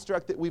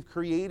construct that we've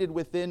created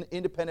within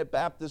independent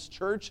Baptist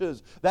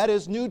churches. That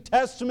is New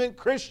Testament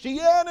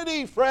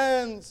Christianity,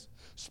 friends.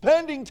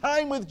 Spending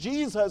time with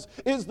Jesus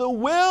is the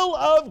will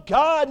of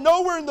God.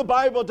 Nowhere in the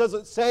Bible does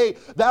it say,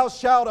 thou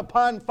shalt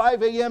upon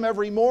 5 a.m.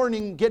 every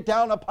morning get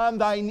down upon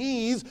thy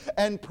knees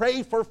and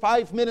pray for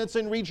 5 minutes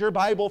and read your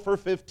Bible for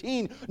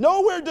 15.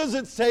 Nowhere does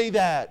it say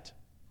that.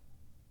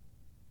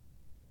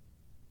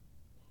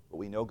 But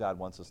we know God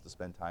wants us to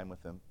spend time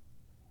with Him.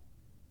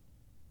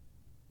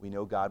 We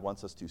know God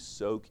wants us to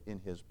soak in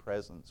His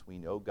presence. We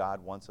know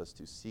God wants us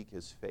to seek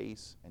His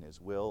face and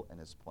His will and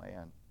His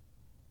plan.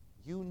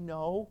 You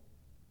know.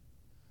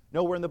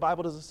 Nowhere in the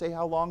Bible does it say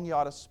how long you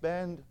ought to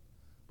spend.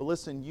 But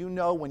listen, you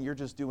know when you're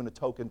just doing a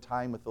token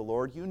time with the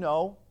Lord. You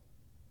know.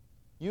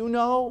 You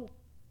know.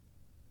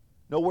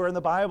 Nowhere in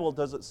the Bible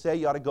does it say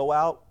you ought to go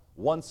out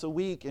once a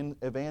week in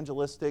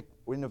evangelistic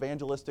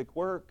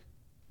work.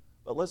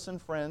 But listen,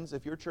 friends,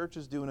 if your church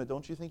is doing it,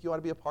 don't you think you ought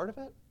to be a part of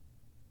it?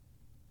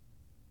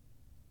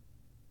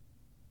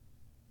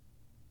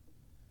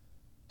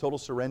 Total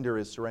surrender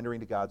is surrendering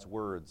to God's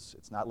words.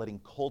 It's not letting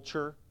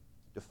culture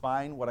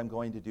define what I'm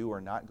going to do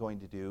or not going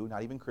to do,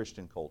 not even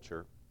Christian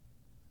culture,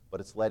 but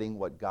it's letting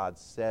what God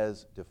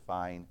says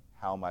define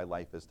how my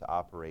life is to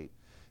operate.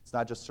 It's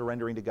not just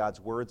surrendering to God's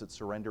words, it's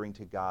surrendering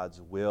to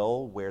God's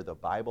will, where the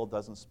Bible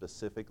doesn't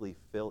specifically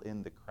fill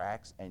in the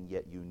cracks, and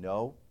yet you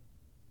know.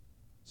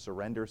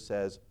 Surrender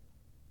says,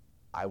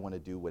 I want to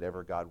do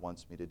whatever God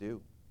wants me to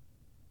do.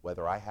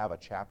 Whether I have a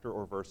chapter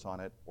or verse on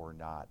it or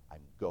not,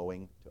 I'm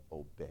going to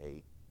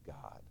obey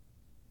God.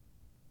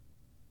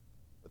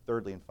 But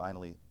thirdly and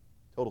finally,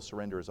 total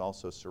surrender is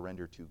also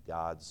surrender to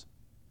God's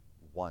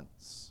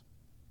wants.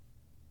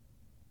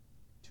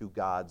 To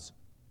God's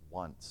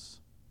wants.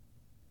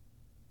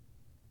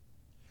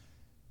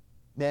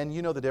 Men,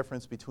 you know the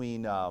difference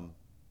between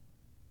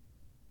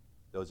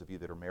those of you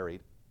that are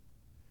married.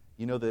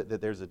 You know that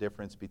there's a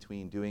difference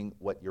between doing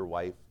what your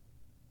wife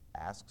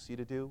asks you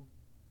to do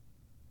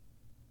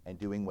and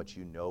doing what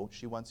you know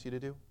she wants you to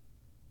do.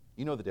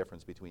 You know the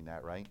difference between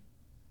that, right?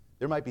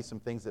 There might be some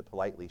things that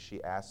politely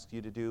she asks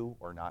you to do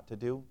or not to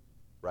do,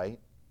 right?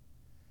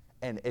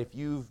 And if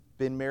you've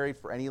been married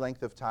for any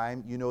length of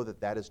time, you know that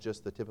that is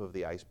just the tip of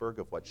the iceberg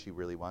of what she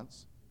really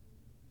wants.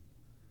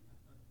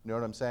 You know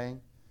what I'm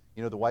saying?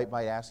 You know, the wife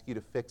might ask you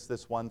to fix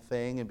this one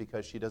thing, and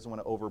because she doesn't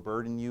want to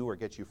overburden you or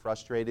get you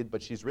frustrated,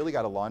 but she's really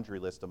got a laundry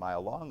list a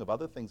mile long of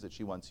other things that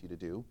she wants you to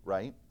do,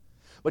 right?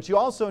 But you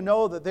also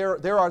know that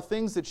there are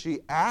things that she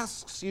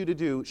asks you to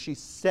do. She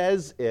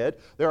says it.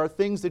 There are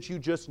things that you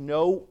just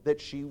know that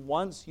she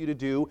wants you to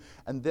do.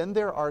 And then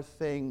there are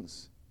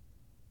things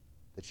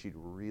that she'd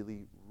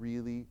really,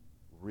 really,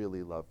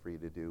 really love for you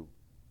to do.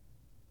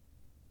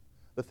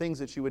 The things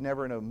that she would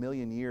never in a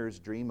million years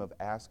dream of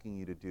asking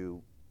you to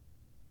do.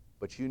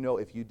 But you know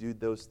if you did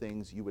those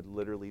things, you would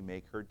literally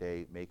make her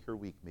day, make her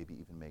week, maybe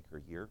even make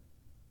her year.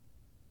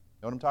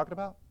 Know what I'm talking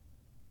about?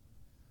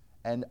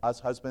 And us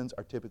husbands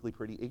are typically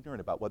pretty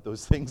ignorant about what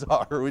those things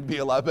are. We'd be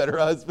a lot better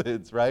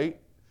husbands, right?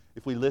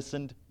 If we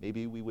listened,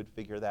 maybe we would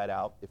figure that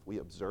out. If we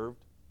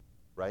observed,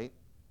 right?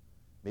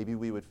 Maybe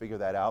we would figure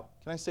that out.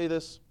 Can I say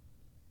this?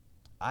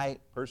 I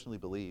personally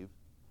believe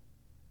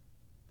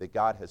that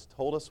God has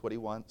told us what he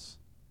wants,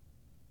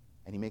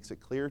 and he makes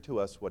it clear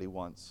to us what he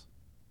wants.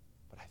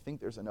 But I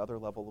think there's another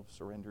level of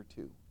surrender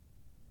too,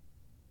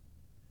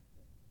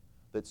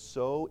 that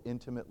so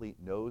intimately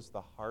knows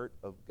the heart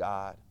of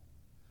God,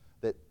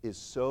 that is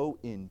so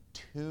in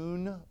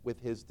tune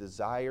with his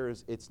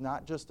desires. It's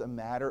not just a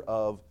matter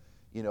of,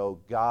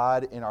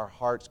 God in our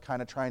hearts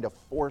kind of trying to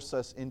force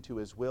us into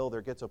his will.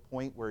 There gets a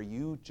point where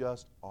you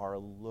just are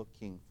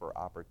looking for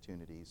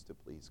opportunities to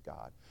please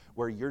God,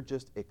 where you're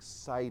just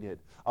excited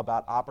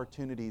about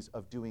opportunities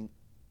of doing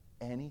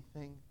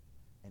anything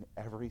and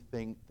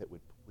everything that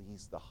would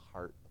please the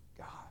heart of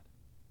God.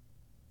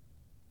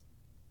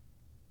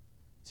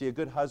 See, a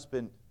good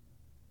husband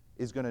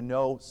is going to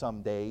know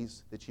some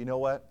days that, you know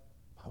what?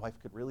 My wife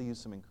could really use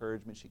some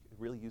encouragement. She could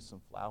really use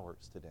some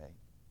flowers today.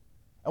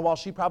 And while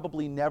she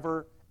probably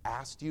never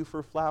asked you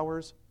for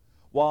flowers,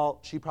 while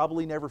she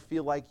probably never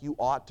feel like you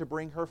ought to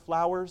bring her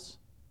flowers,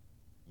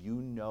 you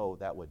know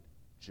that would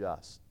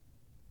just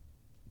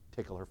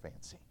tickle her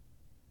fancy.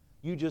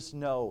 You just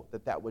know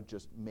that that would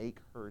just make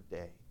her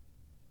day.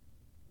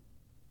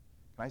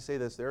 Can I say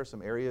this? There are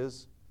some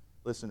areas,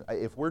 listen,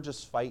 if we're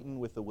just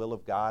fighting with the will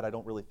of God, I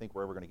don't really think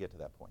we're ever going to get to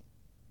that point.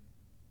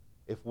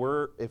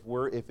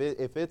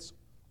 If it's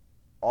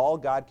all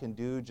God can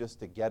do just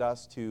to get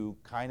us to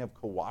kind of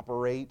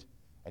cooperate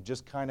and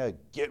just kind of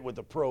get with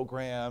the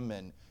program,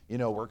 and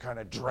we're kind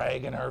of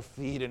dragging our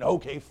feet, and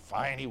okay,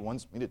 fine, he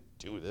wants me to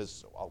do this,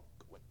 so I'll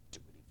go and do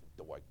it even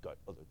though I got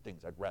other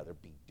things I'd rather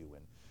be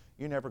doing.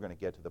 You're never going to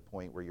get to the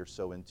point where you're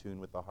so in tune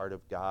with the heart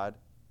of God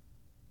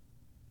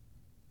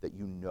that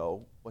you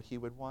know what he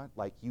would want.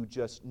 Like you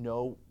just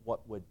know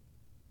what would,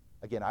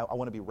 again, I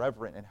want to be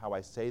reverent in how I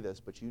say this,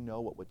 but you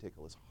know what would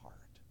tickle his heart.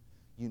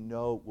 You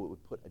know what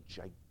would put a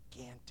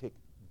gigantic,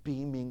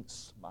 beaming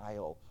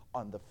smile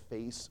on the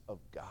face of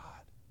God.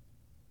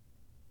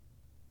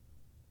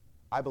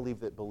 I believe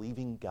that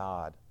believing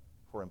God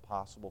for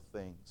impossible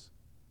things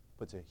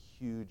puts a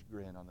huge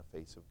grin on the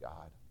face of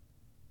God.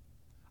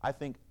 I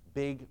think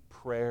big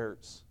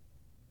prayers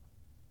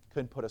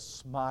can put a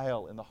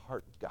smile in the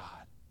heart of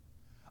God.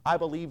 I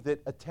believe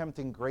that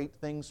attempting great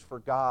things for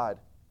God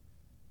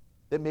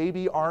that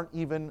maybe aren't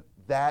even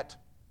that,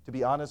 to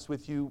be honest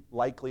with you,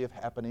 likely of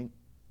happening,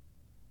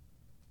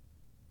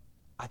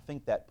 I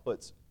think that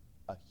puts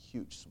a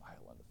huge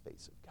smile on the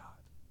face of God.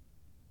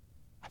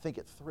 I think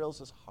it thrills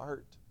his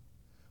heart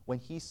when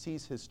he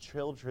sees his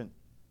children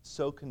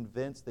so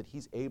convinced that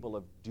he's able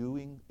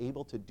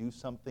to do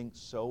something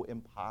so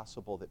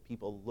impossible that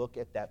people look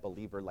at that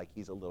believer like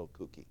he's a little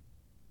kooky.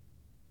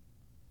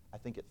 I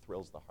think it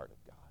thrills the heart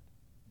of God.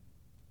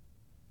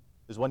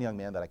 There's one young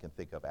man that I can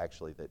think of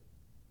actually that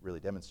really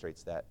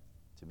demonstrates that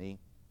to me.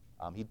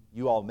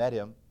 You all met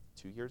him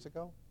 2 years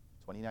ago,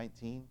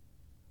 2019,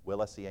 Will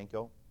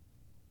Esienko.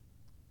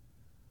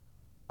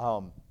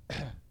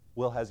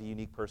 Will has a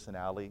unique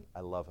personality.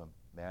 I love him,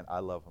 man. I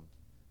love him.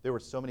 There were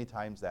so many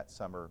times that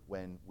summer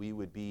when we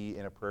would be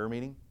in a prayer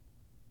meeting,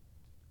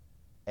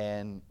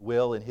 and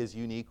Will, in his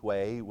unique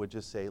way, would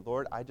just say,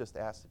 Lord, I just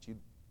ask that you'd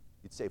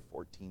save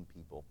 14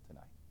 people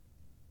tonight.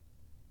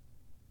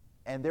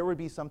 And there would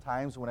be some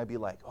times when I'd be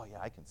like, oh, yeah,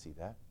 I can see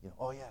that.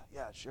 Oh,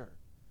 yeah, sure.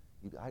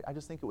 I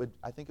just think it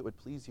would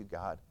please you,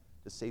 God,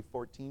 to save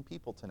 14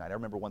 people tonight. I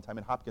remember one time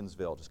in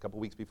Hopkinsville, just a couple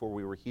weeks before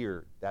we were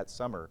here that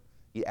summer,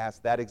 he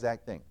asked that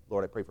exact thing.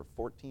 Lord, I pray for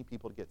 14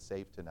 people to get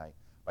saved tonight.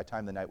 By the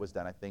time the night was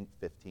done, I think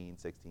 15,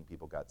 16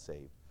 people got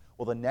saved.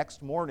 Well, the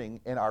next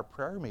morning in our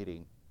prayer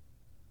meeting,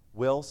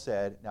 Will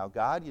said, now,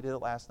 God, you did it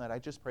last night. I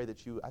just pray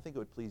that I think it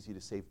would please you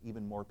to save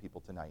even more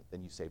people tonight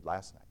than you saved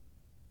last night.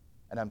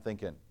 And I'm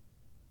thinking,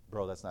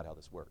 bro, that's not how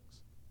this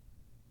works.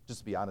 Just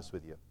to be honest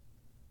with you.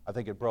 I'm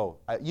thinking, bro,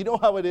 you know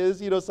how it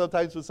is?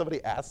 Sometimes when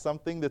somebody asks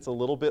something that's a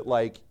little bit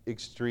like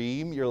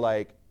extreme, you're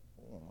like,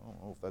 I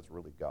don't know if that's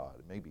really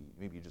God. Maybe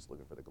you're just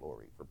looking for the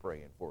glory, for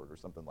praying for it or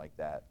something like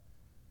that.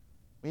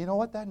 But you know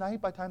what? That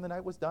night, by the time the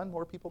night was done,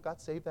 more people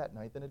got saved that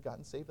night than had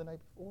gotten saved the night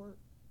before.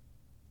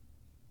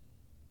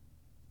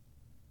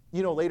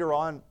 Later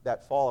on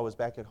that fall, I was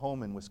back at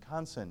home in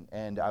Wisconsin,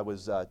 and I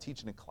was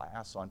teaching a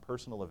class on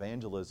personal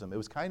evangelism. It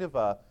was kind of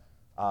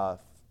a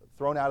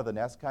thrown out of the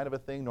nest kind of a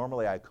thing.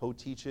 Normally, I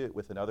co-teach it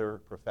with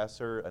another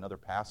professor, another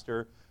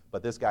pastor,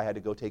 but this guy had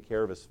to go take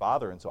care of his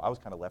father, and so I was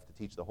kind of left to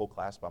teach the whole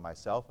class by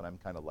myself, and I'm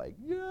kind of like,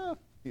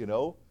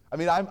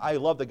 I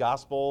love the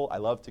gospel. I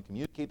love to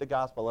communicate the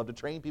gospel. I love to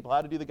train people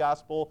how to do the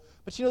gospel,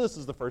 but this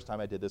is the first time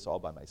I did this all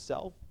by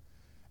myself.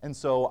 And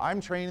so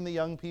I'm training the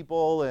young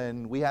people,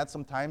 and we had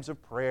some times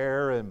of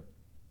prayer, and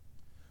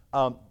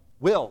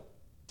Will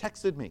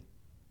texted me,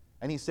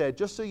 and he said,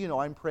 just so you know,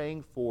 I'm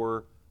praying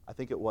for, I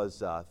think it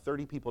was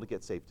 30 people to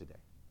get saved today.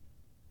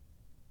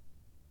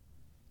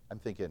 I'm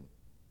thinking,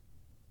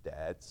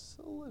 that's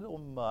a little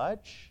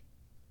much.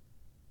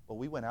 Well,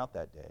 we went out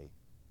that day.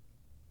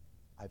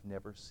 I've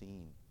never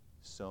seen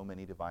so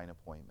many divine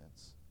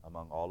appointments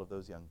among all of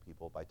those young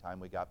people. By the time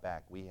we got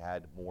back, we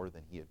had more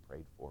than he had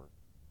prayed for.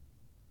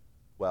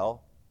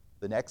 Well,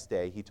 the next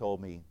day, he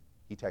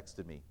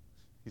texted me.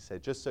 He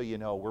said, just so you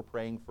know, we're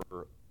praying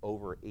for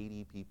over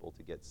 80 people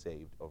to get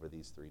saved over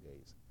these 3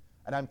 days.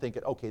 And I'm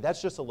thinking, okay, that's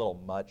just a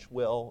little much,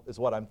 Will, is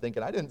what I'm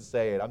thinking. I didn't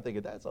say it. I'm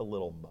thinking, that's a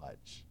little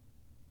much.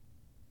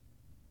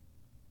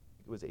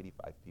 It was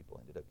 85 people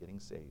ended up getting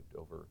saved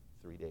over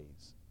 3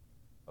 days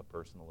of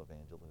personal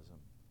evangelism.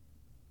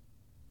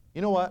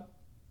 You know what?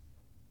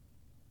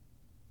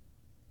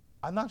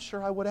 I'm not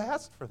sure I would have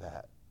asked for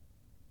that.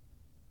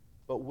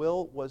 But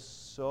Will was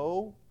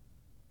so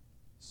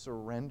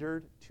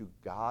surrendered to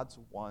God's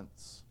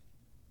wants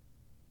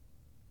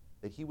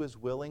that he was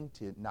willing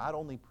to not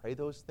only pray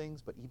those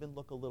things, but even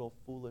look a little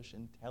foolish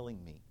in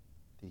telling me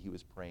that he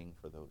was praying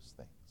for those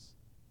things.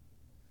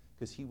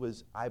 Because he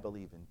was, I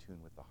believe, in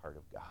tune with the heart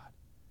of God.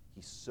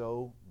 He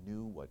so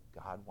knew what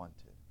God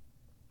wanted.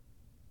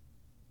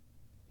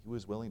 He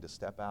was willing to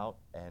step out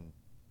and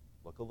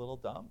look a little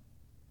dumb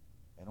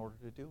in order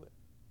to do it.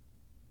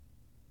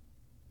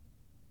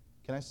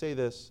 Can I say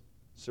this?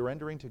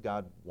 Surrendering to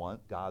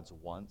God's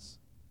wants,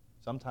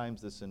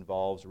 sometimes this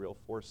involves real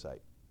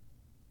foresight.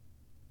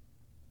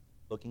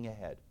 Looking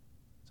ahead.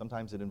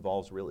 Sometimes it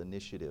involves real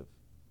initiative.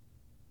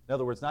 In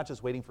other words, not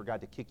just waiting for God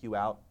to kick you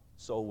out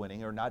soul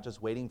winning, or not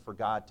just waiting for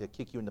God to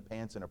kick you in the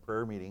pants in a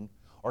prayer meeting,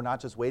 or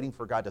not just waiting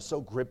for God to so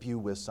grip you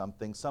with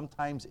something.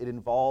 Sometimes it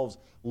involves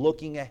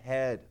looking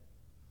ahead,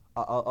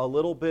 a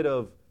little bit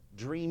of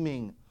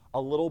dreaming,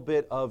 a little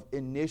bit of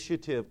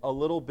initiative, a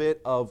little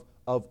bit of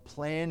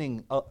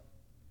planning,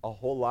 a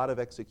whole lot of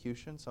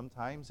execution.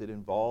 Sometimes it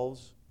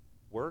involves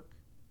work.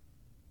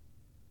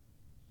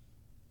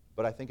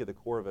 But I think at the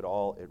core of it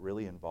all, it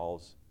really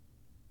involves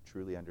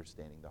truly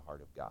understanding the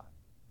heart of God.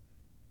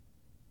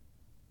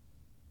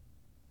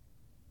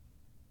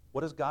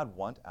 What does God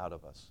want out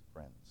of us,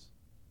 friends?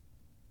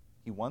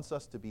 He wants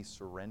us to be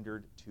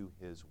surrendered to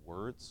His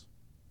words.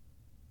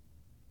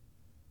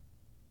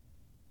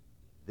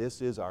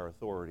 This is our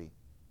authority.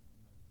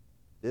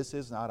 This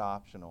is not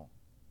optional.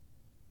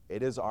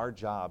 It is our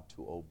job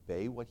to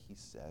obey what He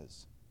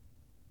says.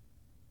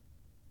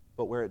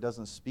 But where it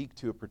doesn't speak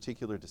to a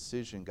particular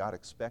decision, God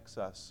expects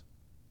us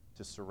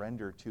to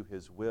surrender to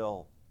His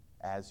will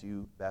as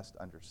you best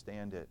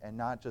understand it, and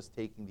not just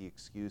taking the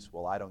excuse,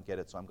 well, I don't get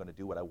it, so I'm going to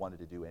do what I wanted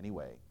to do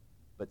anyway,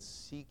 but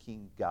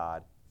seeking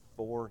God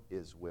for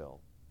His will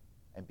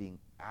and being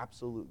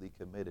absolutely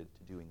committed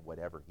to doing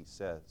whatever He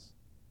says.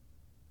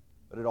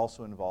 But it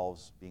also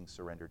involves being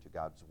surrendered to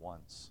God's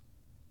wants.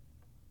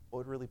 What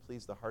would really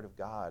please the heart of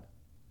God?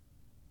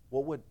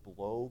 What would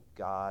blow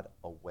God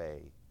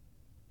away?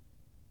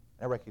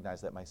 And I recognize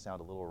that might sound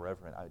a little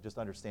irreverent. I just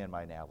understand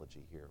my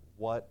analogy here.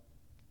 What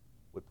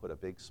would put a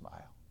big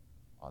smile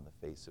on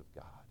the face of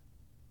God?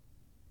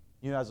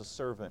 You know, as a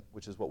servant,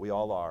 which is what we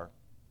all are,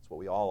 it's what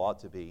we all ought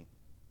to be,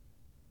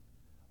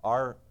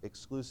 Our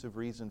exclusive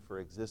reason for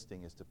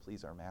existing is to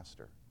please our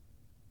Master.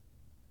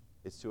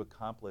 It's to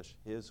accomplish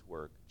His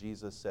work.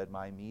 Jesus said,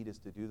 "My meat is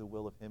to do the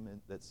will of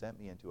Him that sent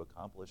me and to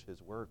accomplish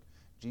His work."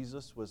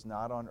 Jesus was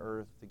not on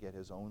earth to get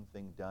His own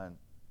thing done.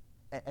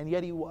 And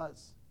yet He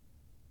was.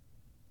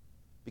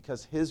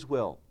 Because His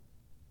will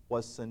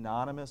was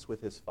synonymous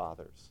with His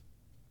Father's.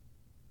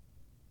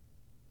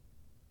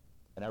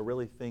 And I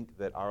really think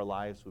that our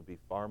lives would be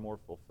far more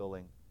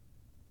fulfilling.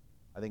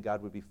 I think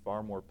God would be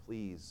far more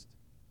pleased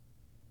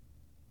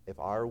if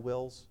our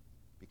wills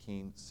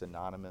became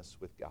synonymous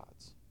with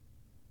God's.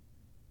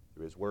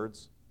 Through His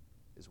words,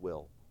 His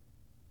will,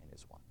 and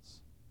His wants.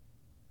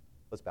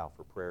 Let's bow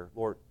for prayer.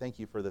 Lord, thank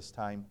you for this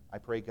time. I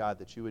pray, God,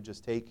 that you would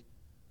just take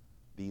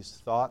these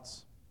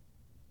thoughts,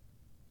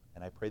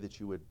 and I pray that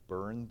you would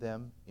burn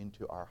them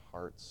into our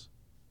hearts.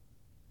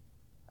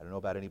 I don't know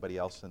about anybody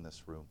else in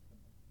this room,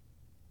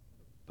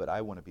 but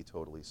I want to be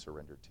totally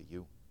surrendered to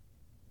you.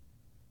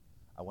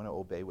 I want to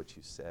obey what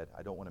you said.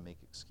 I don't want to make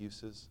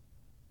excuses.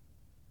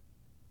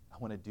 I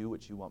want to do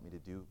what you want me to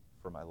do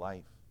for my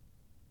life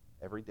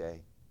every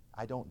day.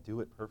 I don't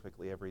do it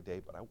perfectly every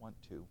day, but I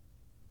want to.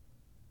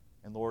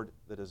 And Lord,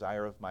 the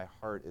desire of my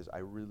heart is I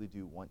really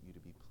do want you to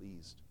be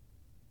pleased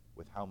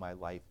with how my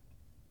life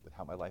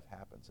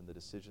happens and the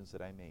decisions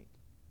that I make.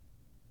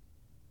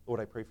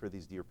 Lord, I pray for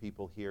these dear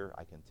people here.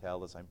 I can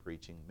tell as I'm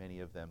preaching, many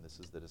of them, this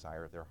is the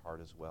desire of their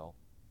heart as well.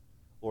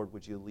 Lord,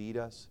 would you lead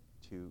us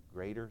to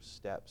greater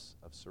steps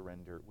of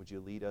surrender? Would you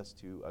lead us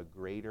to a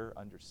greater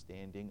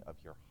understanding of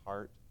your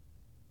heart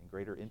and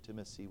greater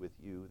intimacy with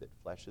you that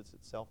fleshes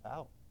itself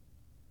out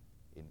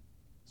in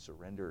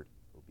surrendered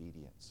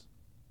obedience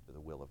to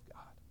the will of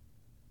God?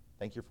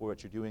 Thank you for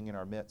what you're doing in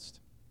our midst.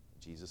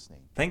 In Jesus'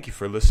 name. Thank you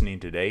for listening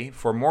today.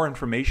 For more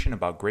information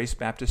about Grace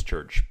Baptist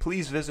Church,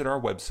 please visit our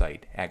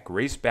website at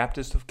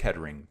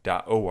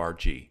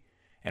gracebaptistofkettering.org.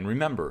 And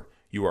remember,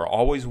 you are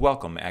always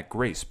welcome at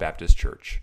Grace Baptist Church.